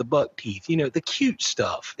skeleton with the buck teeth. You know, the cute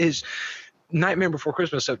stuff is Nightmare Before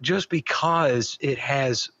Christmas. So just because it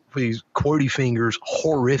has these quotey fingers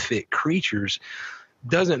horrific creatures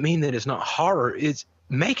doesn't mean that it's not horror. It's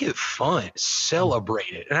make it fun,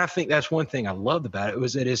 celebrate it. And I think that's one thing I loved about it,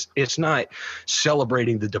 was that it's not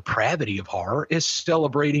celebrating the depravity of horror. It's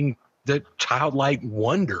celebrating the childlike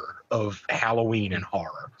wonder of Halloween and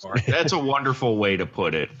horror. That's a wonderful way to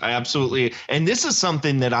put it. Absolutely. And this is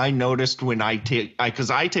something that I noticed when I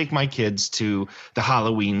take my kids to the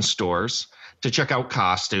Halloween stores to check out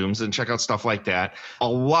costumes and check out stuff like that. A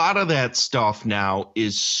lot of that stuff now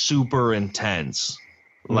is super intense.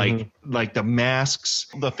 Like the masks,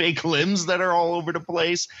 the fake limbs that are all over the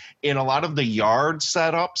place, and a lot of the yard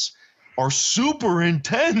setups are super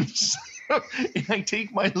intense. And I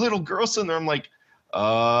take my little girls in there. I'm like,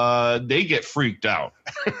 they get freaked out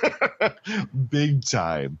big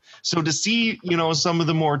time. So to see, some of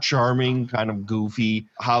the more charming, kind of goofy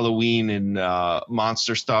Halloween and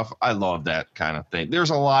monster stuff, I love that kind of thing. There's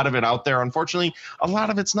a lot of it out there. Unfortunately, a lot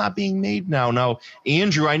of it's not being made now. Now,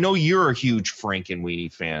 Andrew, I know you're a huge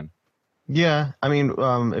Frankenweenie fan. Yeah, I mean,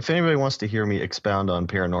 if anybody wants to hear me expound on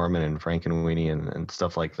Paranorman and Frankenweenie and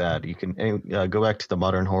stuff like that, you can go back to the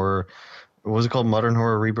Modern Horror. What was it called? Modern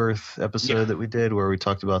Horror Rebirth episode that we did, where we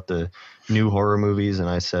talked about the new horror movies, and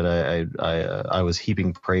I said I was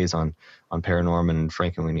heaping praise on Paranorman and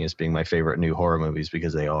Frankenweenie as being my favorite new horror movies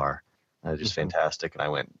because they are just fantastic. And I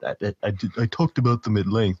went, I talked about them at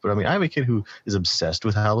length, but I mean, I have a kid who is obsessed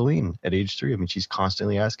with Halloween at age 3. I mean, she's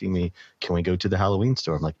constantly asking me, "Can we go to the Halloween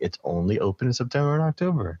store?" I'm like, "It's only open in September and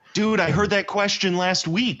October." Dude, I heard that question last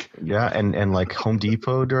week. Yeah, and like Home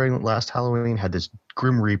Depot during last Halloween had this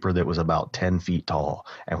Grim Reaper that was about 10 feet tall,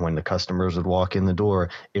 and when the customers would walk in the door,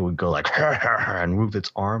 it would go like and move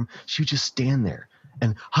its arm. She would just stand there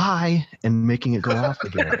and hi and making it go off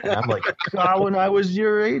again. And I'm like, God, when I was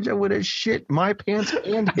your age, I would have shit my pants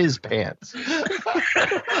and his pants.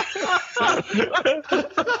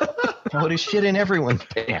 I would have shit in everyone's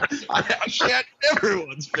pants. I shit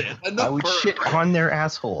everyone's pants. I would shit on their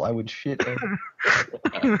asshole. I would shit.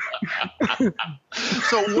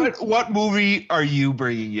 So what movie are you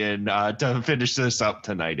bringing in to finish this up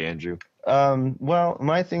tonight, Andrew? Well,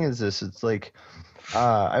 my thing is this. It's like,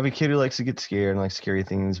 I have a kid who likes to get scared and likes scary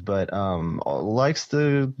things, but likes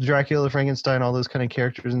the Dracula, Frankenstein, all those kind of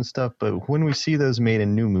characters and stuff. But when we see those made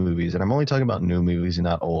in new movies, and I'm only talking about new movies and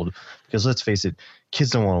not old, because let's face it,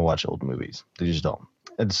 kids don't want to watch old movies. They just don't.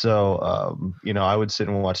 And so, I would sit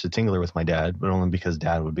and watch The Tingler with my dad, but only because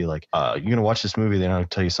Dad would be like, "You're gonna watch this movie, then I'll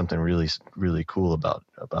tell you something really, really cool about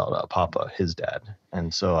Papa, his dad."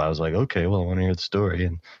 And so I was like, "Okay, well, I want to hear the story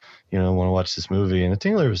and want to watch this movie." And The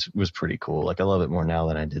Tingler was pretty cool. Like, I love it more now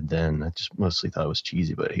than I did then. I just mostly thought it was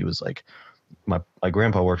cheesy, but he was like, my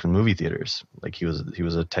grandpa worked in movie theaters. Like, he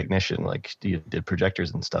was a technician. Like, he did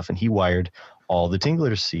projectors and stuff, and he wired all the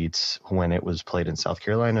Tingler seats when it was played in South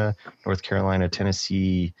Carolina, North Carolina,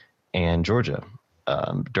 Tennessee, and Georgia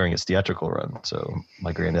during its theatrical run. So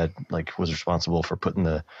my granddad was responsible for putting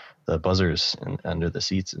the buzzers under the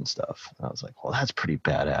seats and stuff. And I was like, well, that's pretty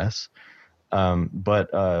badass. But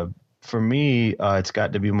for me, it's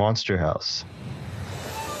got to be Monster House.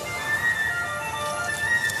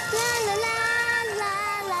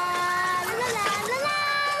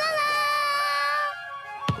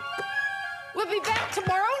 We'll be back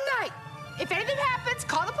tomorrow night. If anything happens,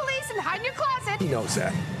 call the police and hide in your closet. He knows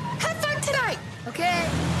that. Have fun tonight, okay?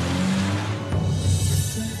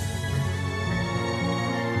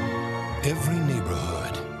 Every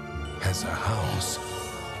neighborhood has a house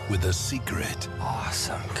with a secret.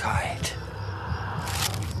 Awesome kite.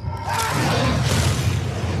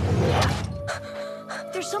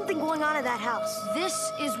 There's something going on at that house.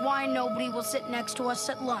 This is why nobody will sit next to us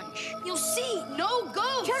at lunch. You'll see, no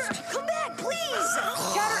ghost. Chatter, come back, please.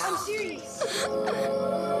 Chatter, I'm serious.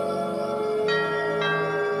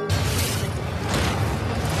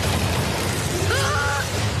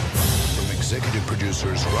 From executive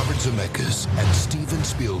producers Robert Zemeckis and Steven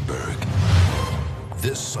Spielberg.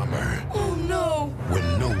 This summer. Oh no. When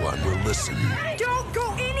no one will listen. Don't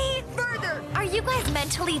go any further. Are you guys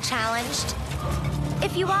mentally challenged?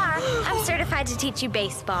 If you are, I'm certified to teach you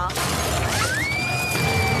baseball.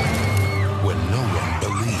 When no one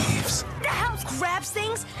believes. The house grabs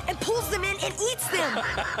things and pulls them in and eats them.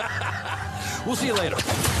 We'll see you later.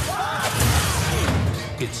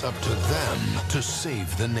 It's up to them to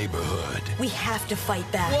save the neighborhood. We have to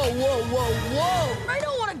fight back. Whoa, whoa, whoa, whoa. I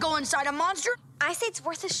don't want to go inside a monster. I say it's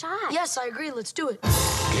worth a shot. Yes, I agree. Let's do it.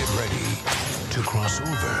 Get ready to cross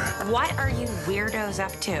over. What are you weirdos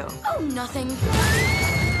up to? Oh, nothing.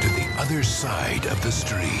 To the other side of the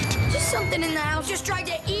street. Just something in the house just tried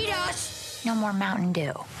to eat us. No more Mountain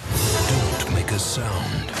Dew. Don't make a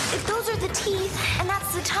sound. If those are the teeth and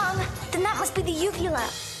that's the tongue, then that must be the uvula.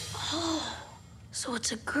 Oh, so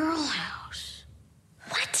it's a girl house.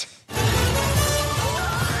 What?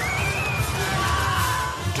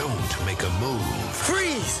 Don't make a move.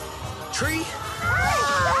 Freeze! Tree?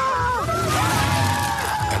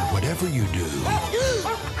 And whatever you do,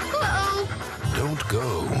 don't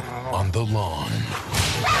go on the lawn.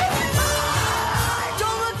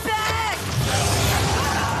 Don't look back!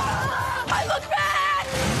 I look back!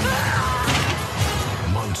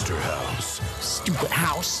 Monster House. Stupid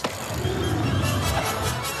house.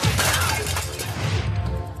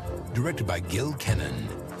 Directed by Gil Kennan.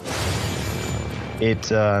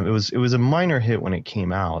 It was a minor hit when it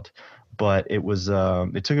came out, but it was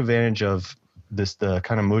it took advantage of the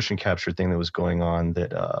kind of motion capture thing that was going on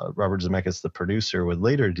that Robert Zemeckis, the producer, would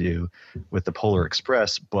later do with the Polar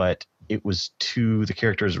Express, but it was the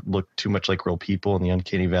characters looked too much like real people, and the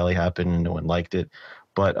Uncanny Valley happened, and no one liked it.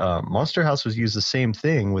 But Monster House was used the same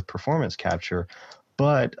thing with performance capture,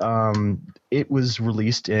 but it was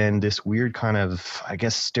released in this weird kind of, I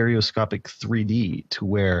guess, stereoscopic 3D to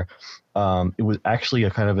where it was actually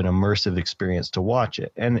a kind of an immersive experience to watch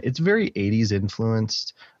it. And it's very 80s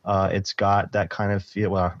influenced. It's got that kind of feel.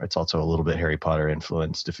 Well, it's also a little bit Harry Potter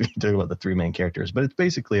influenced if you talk about the three main characters. But it's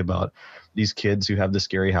basically about these kids who have the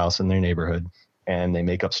scary house in their neighborhood, and they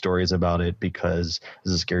make up stories about it because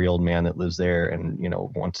there's a scary old man that lives there and,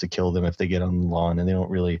 wants to kill them if they get on the lawn. And they don't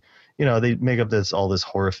really, they make up all this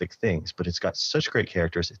horrific things. But it's got such great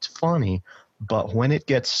characters. It's funny. But when it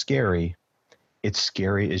gets scary, it's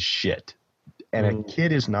scary as shit. And a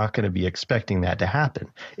kid is not going to be expecting that to happen.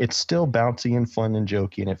 It's still bouncy and fun and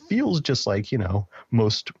jokey, and it feels just like,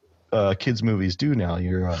 most kids' movies do now.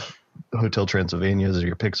 Your Hotel Transylvanias or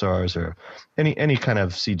your Pixar's or any kind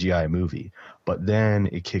of CGI movie. But then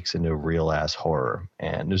it kicks into real-ass horror.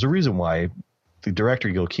 And there's a reason why the director,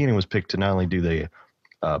 Gil Kenan, was picked to not only do the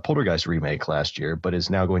Poltergeist remake last year, but is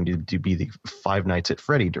now going to be the Five Nights at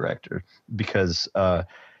Freddy director, because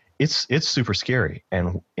it's super scary,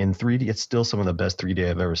 and in 3D, it's still some of the best 3D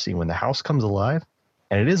I've ever seen. When the house comes alive,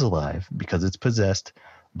 and it is alive because it's possessed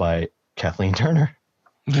by Kathleen Turner,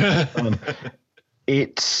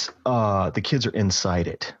 it's the kids are inside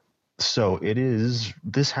it, so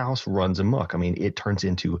this house runs amok. I mean, it turns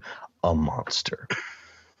into a monster.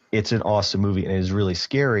 It's an awesome movie, and it is really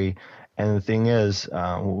scary. And the thing is,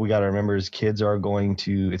 what we got to remember is kids it's going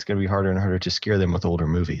to be harder and harder to scare them with older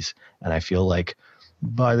movies, and I feel like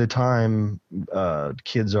by the time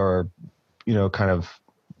kids are, kind of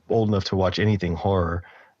old enough to watch anything horror,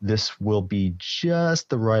 this will be just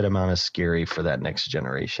the right amount of scary for that next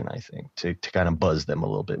generation, I think, to kind of buzz them a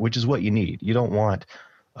little bit, which is what you need. You don't want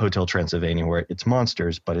Hotel Transylvania where it's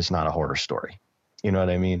monsters, but it's not a horror story. You know what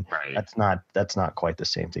I mean? Right. That's not quite the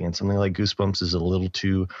same thing. And something like Goosebumps is a little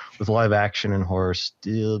too, with live action and horror,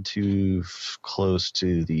 still too close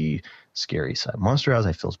to the scary side. Monster House,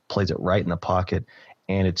 I feel, plays it right in the pocket.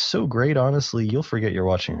 And it's so great, honestly, you'll forget you're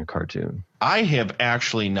watching a cartoon. I have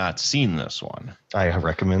actually not seen this one. I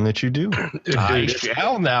recommend that you do. I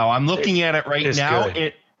shall now. I'm looking at it right now.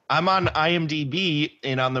 Good. I'm on IMDb,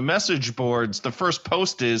 and on the message boards, the first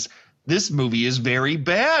post is, "This movie is very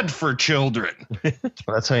bad for children." Well,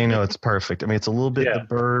 that's how you know it's perfect. I mean, it's a little bit The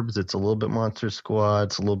Burbs, it's a little bit Monster Squad,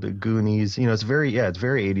 it's a little bit Goonies. It's very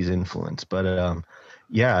 80s influence, but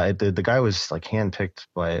the guy was like handpicked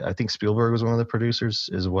by, I think Spielberg was one of the producers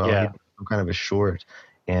as well. Yeah. He did some kind of a short,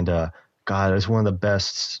 and God, it was one of the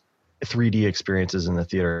best 3D experiences in the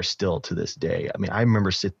theater still to this day. I mean, I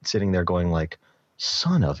remember sitting there going like,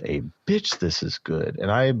 son of a bitch, this is good.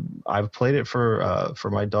 And I've played it for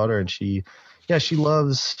my daughter, and she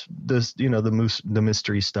loves this, the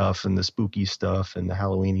mystery stuff and the spooky stuff and the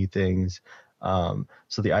Halloweeny things.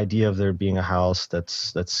 So the idea of there being a house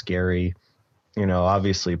that's scary,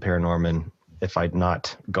 obviously Paranorman, if I'd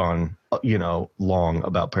not gone, long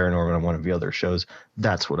about Paranorman on one of the other shows,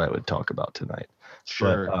 that's what I would talk about tonight.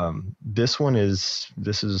 Sure. But this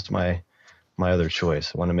is my other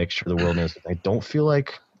choice. I want to make sure the world knows. I feel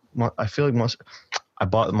like I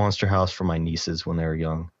bought Monster House for my nieces when they were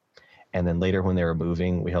young, and then later when they were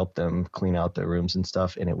moving, we helped them clean out their rooms and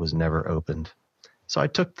stuff, and it was never opened. So I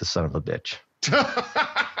took the son of a bitch.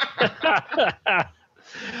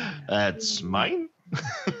 That's mine.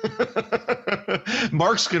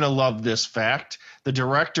 Mark's gonna love this fact. The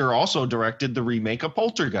director also directed the remake of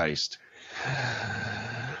Poltergeist.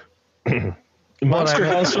 Monster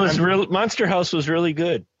House was really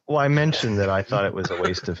good. Well, I mentioned that I thought it was a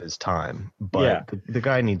waste of his time, but the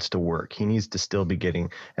guy needs to work. He needs to still be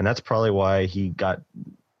getting, and that's probably why he got,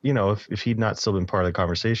 if he'd not still been part of the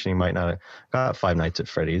conversation, he might not have got Five Nights at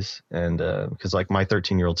Freddy's. And because like my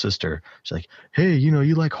 13-year-old sister, she's like, hey,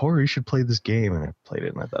 you like horror, you should play this game. And I played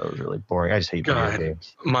it, and I thought it was really boring. I just hate video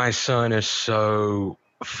games. My son is so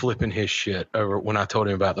flipping his shit over when I told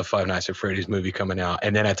him about the Five Nights at Freddy's movie coming out,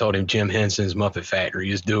 and then I told him Jim Henson's Muppet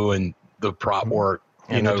Factory is doing the prop work.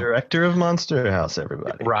 And the director of Monster House,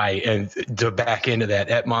 everybody. Right, and to back into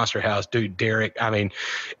that Monster House, dude, Derek. I mean,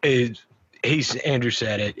 Andrew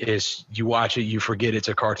said it is, you watch it, you forget it's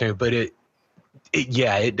a cartoon, but it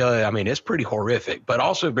does. I mean, it's pretty horrific. But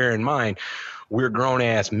also bear in mind, we're grown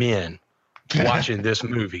ass men watching this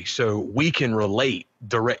movie, so we can relate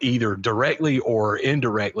either directly or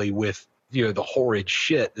indirectly with the horrid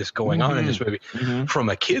shit that's going on in this movie. From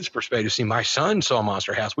a kid's perspective. See, my son saw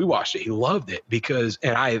Monster House, we watched it, he loved it because,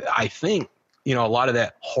 and I think you know, a lot of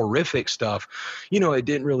that horrific stuff, you know, it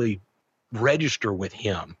didn't really register with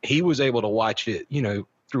him. He was able to watch it, you know,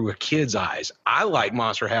 through a kid's eyes. I like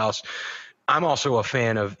Monster House. I'm also a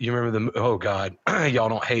fan of, you remember oh God, y'all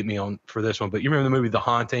don't hate me for this one, but you remember the movie The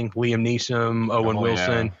Haunting, Liam Neeson, Owen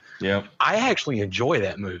Wilson? Yeah. I actually enjoy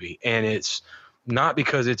that movie, and it's not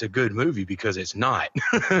because it's a good movie, because it's not.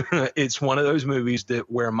 It's one of those movies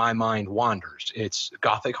where my mind wanders. It's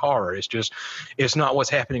gothic horror. It's not what's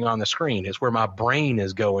happening on the screen. It's where my brain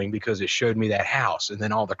is going, because it showed me that house and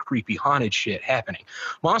then all the creepy haunted shit happening.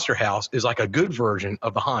 Monster House is like a good version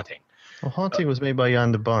of The Haunting. Well, Haunting was made by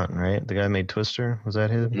Jan de Bont, right? The guy who made Twister. Was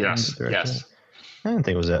that his? Yes. Yes. I didn't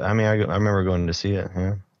think it was that. I mean, I remember going to see it.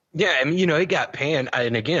 Yeah. Yeah, I mean, you know, it got panned,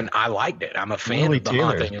 and again, I liked it. I'm a fan of The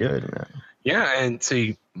Haunting. Good, man. Yeah, and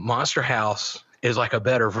see, Monster House is like a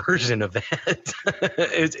better version of that.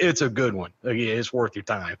 It's a good one. It's worth your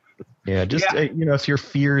time. Yeah, you know, if your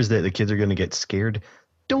fear is that the kids are going to get scared,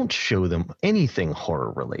 don't show them anything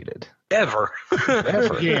horror related. Ever.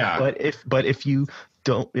 Yeah. But if you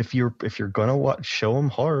don't, if you're gonna show them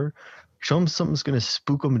horror, show them something's going to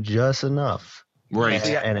spook them just enough. Right.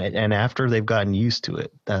 And after they've gotten used to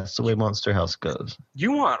it, that's the way Monster House goes.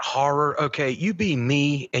 You want horror? Okay, you be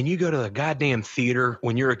me and you go to the goddamn theater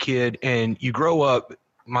when you're a kid and you grow up.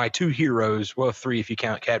 My two heroes, well, three if you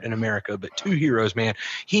count Captain America, but two heroes, man,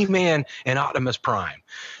 He-Man and Optimus Prime.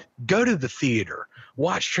 Go to the theater,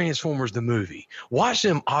 watch Transformers the movie, watch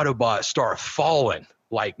them Autobots start falling,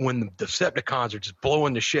 like when the Decepticons are just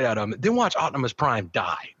blowing the shit out of them. Then watch Optimus Prime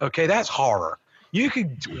die. Okay, that's horror. You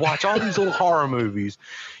could watch all these little horror movies.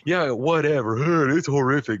 Yeah, whatever. It's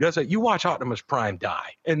horrific. That's it. You watch Optimus Prime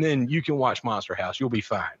die, and then you can watch Monster House. You'll be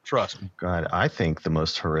fine. Trust me. God, I think the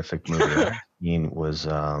most horrific movie I've seen was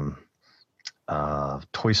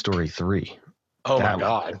Toy Story 3. Oh, my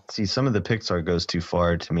God. See, some of the Pixar goes too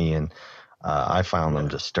far to me, and I found them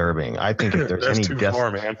disturbing. I think if there's any death,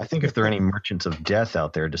 I think if there are any merchants of death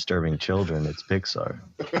out there disturbing children, it's Pixar.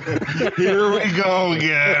 Here we go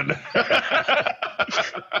again.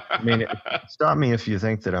 I mean, stop me if you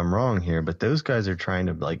think that I'm wrong here, but those guys are trying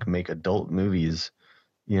to like make adult movies,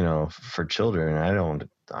 you know, for children.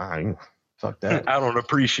 Fuck that. I don't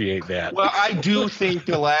appreciate that. Well, I do think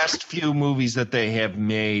the last few movies that they have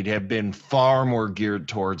made have been far more geared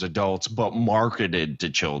towards adults, but marketed to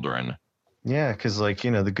children. Yeah, because like,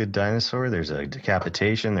 you know, The Good Dinosaur, there's a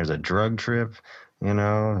decapitation, there's a drug trip, you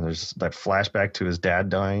know, there's that flashback to his dad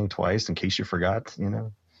dying twice, in case you forgot, you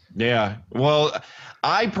know. Yeah. Well,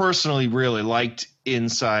 I personally really liked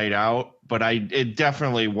Inside Out, but it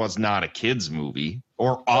definitely was not a kid's movie.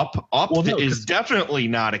 Or Up is definitely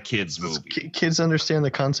not a kid's movie. Kids understand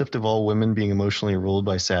the concept of all women being emotionally ruled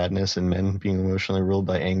by sadness and men being emotionally ruled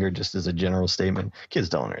by anger, just as a general statement. Kids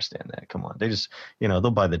don't understand that. Come on. They just, you know,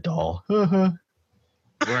 they'll buy the doll.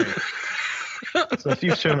 Right. So if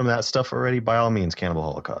you've shown them that stuff already, by all means, Cannibal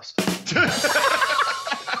Holocaust.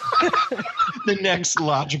 The next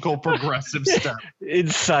logical progressive step.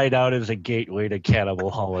 Inside Out is a gateway to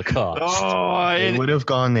Cannibal Holocaust. Oh, they would have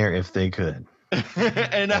gone there if they could.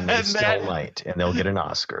 and they still might, and they'll get an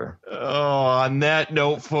Oscar. Oh, on that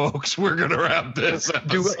note, folks, we're gonna wrap this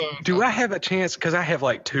episode. Do I have a chance? Because I have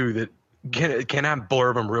like two that can I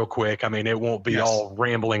blurb them real quick? I mean, it won't be all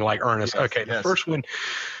rambling like Ernest. Yes, okay, the first one,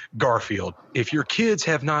 Garfield. If your kids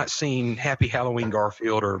have not seen Happy Halloween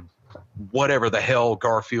Garfield or whatever the hell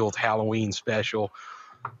Garfield Halloween special,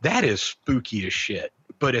 that is spooky as shit.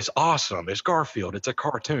 But it's awesome. It's Garfield. It's a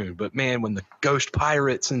cartoon. But man, when the ghost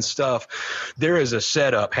pirates and stuff, there is a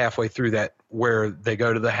setup halfway through that where they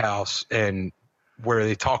go to the house and where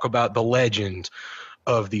they talk about the legend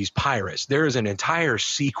of these pirates. There is an entire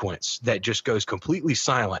sequence that just goes completely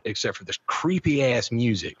silent except for this creepy ass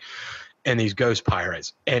music and these ghost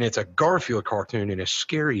pirates. And it's a Garfield cartoon and it's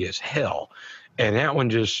scary as hell. And that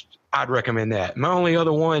one I'd recommend that. My only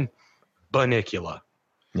other one, Bunnicula.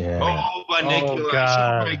 Yeah. Oh, Bunnicula.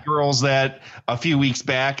 I showed my girls that a few weeks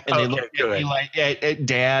back, and they looked at me like, hey,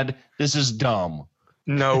 Dad, this is dumb.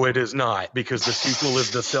 No, it is not, because the sequel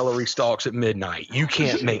is The Celery Stalks at Midnight. You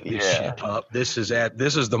can't make this shit up. This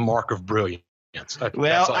is the mark of brilliance.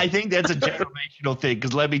 Well, I think that's a generational thing,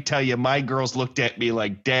 because let me tell you, my girls looked at me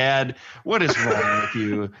like, Dad, what is wrong with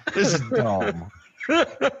you? This is dumb.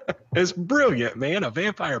 It's brilliant, man. A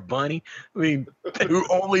vampire bunny, I mean, who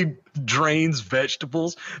only drains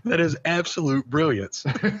vegetables. That is absolute brilliance.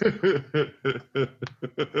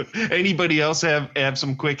 Anybody else have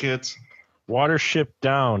some quick hits? Watership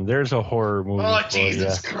Down. There's a horror movie. Oh,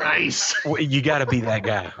 Jesus Christ. Well, you got to be that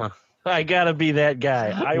guy, huh? I got to be that guy.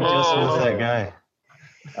 I was that guy.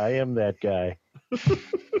 I am that guy.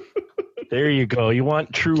 There you go. You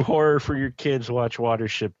want true horror for your kids? Watch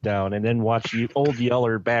Watership Down, and then watch Old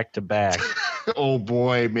Yeller back to back. Oh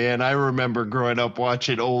boy, man! I remember growing up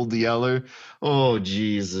watching Old Yeller. Oh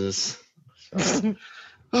Jesus!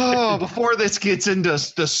 Oh, before this gets into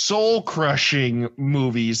the soul-crushing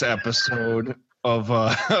movies episode of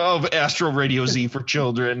Astro Radio Z for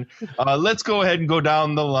children, let's go ahead and go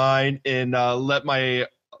down the line and let my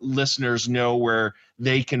listeners know where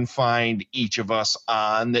they can find each of us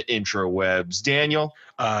on the intrawebs. Daniel?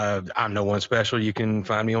 I'm no one special. You can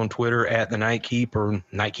find me on Twitter at The Night Keep or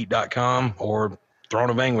nightkeep.com or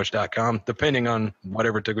throneofanguish.com, depending on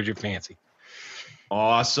whatever tickles your fancy.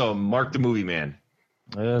 Awesome. Mark the Movie Man.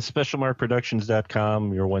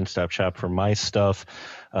 SpecialMarkProductions.com, your one-stop shop for my stuff,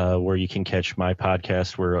 where you can catch my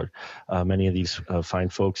podcast where many of these fine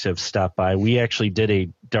folks have stopped by. We actually did a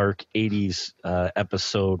dark 80s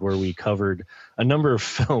episode where we covered a number of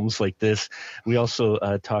films like this. We also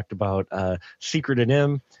talked about Secret of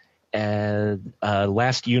NIMH and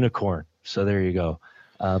Last Unicorn. So there you go.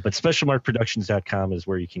 But SpecialMarkProductions.com is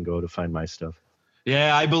where you can go to find my stuff.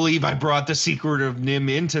 Yeah, I believe I brought The Secret of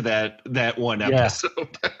NIMH into that one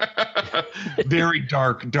episode. Yeah. Very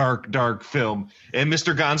dark film. And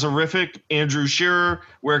Mr. Gonzorific, Andrew Shearer,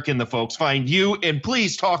 where can the folks find you? And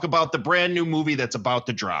please talk about the brand new movie that's about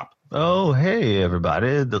to drop. Oh, hey,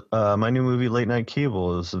 everybody. My new movie, Late Night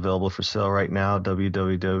Cable, is available for sale right now,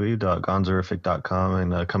 www.gonzorific.com,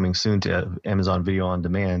 and coming soon to Amazon Video On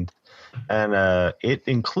Demand. And it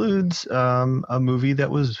includes a movie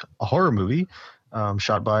that was a horror movie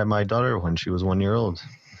shot by my daughter when she was 1 year old.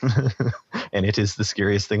 And it is the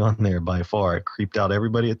scariest thing on there by far. It creeped out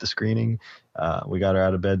everybody at the screening. We got her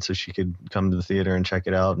out of bed so she could come to the theater and check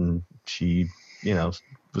it out. And she,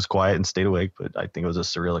 was quiet and stayed awake, but I think it was a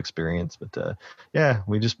surreal experience. But yeah,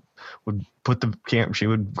 we just would put the camera. She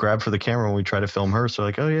would grab for the camera when we try to film her. So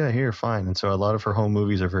like, oh yeah, here, fine. And so a lot of her home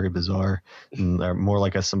movies are very bizarre and are more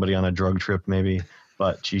like somebody on a drug trip maybe.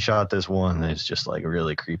 But she shot this one that's just like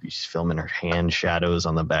really creepy. She's filming her hand shadows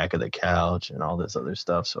on the back of the couch and all this other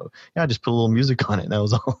stuff. So yeah, I just put a little music on it. And that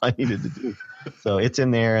was all I needed to do. So it's in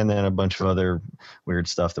there, and then a bunch of other weird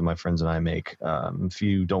stuff that my friends and I make. If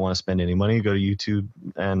you don't want to spend any money, go to YouTube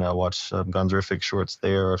and watch Gonzorific shorts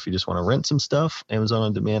there. Or if you just want to rent some stuff, Amazon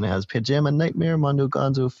On Demand has Pajama Nightmare, Mondo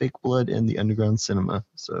Gonzo, Fake Blood, and The Underground Cinema.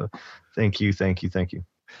 So thank you.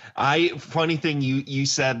 Funny thing, you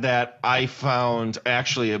said that.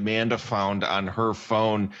 Amanda found on her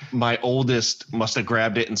phone, my oldest must have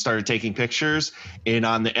grabbed it and started taking pictures. And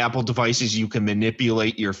on the Apple devices, you can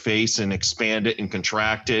manipulate your face and expand it and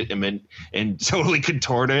contract it and totally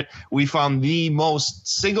contort it. We found the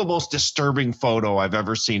single most disturbing photo I've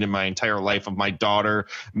ever seen in my entire life of my daughter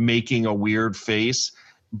making a weird face,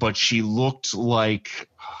 but she looked like,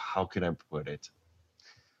 how can I put it?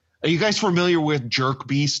 Are you guys familiar with Jerk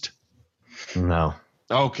Beast? No.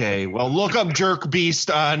 Okay, well, look up Jerk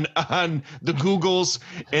Beast on the Googles,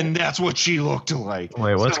 and that's what she looked like.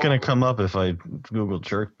 Wait, what's going to come up if I Google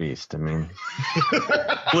Jerk Beast? I mean,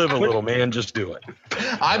 live a little, man. Just do it.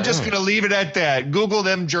 I'm just going to leave it at that. Google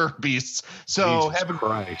them Jerk Beasts. So have a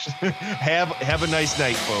nice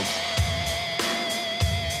night, folks.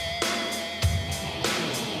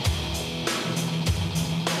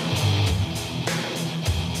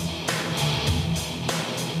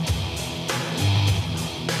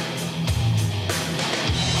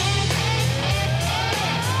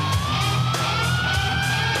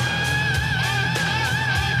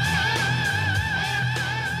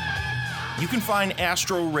 You can find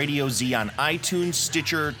Astro Radio Z on iTunes,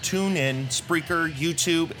 Stitcher, TuneIn, Spreaker,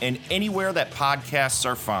 YouTube, and anywhere that podcasts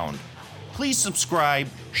are found. Please subscribe,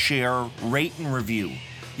 share, rate, and review.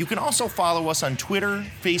 You can also follow us on Twitter,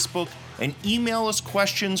 Facebook, and email us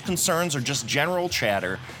questions, concerns, or just general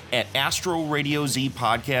chatter at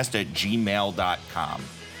astroradiozpodcast@gmail.com.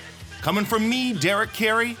 Coming from me, Derek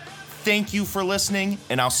Carey, thank you for listening,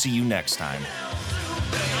 and I'll see you next time.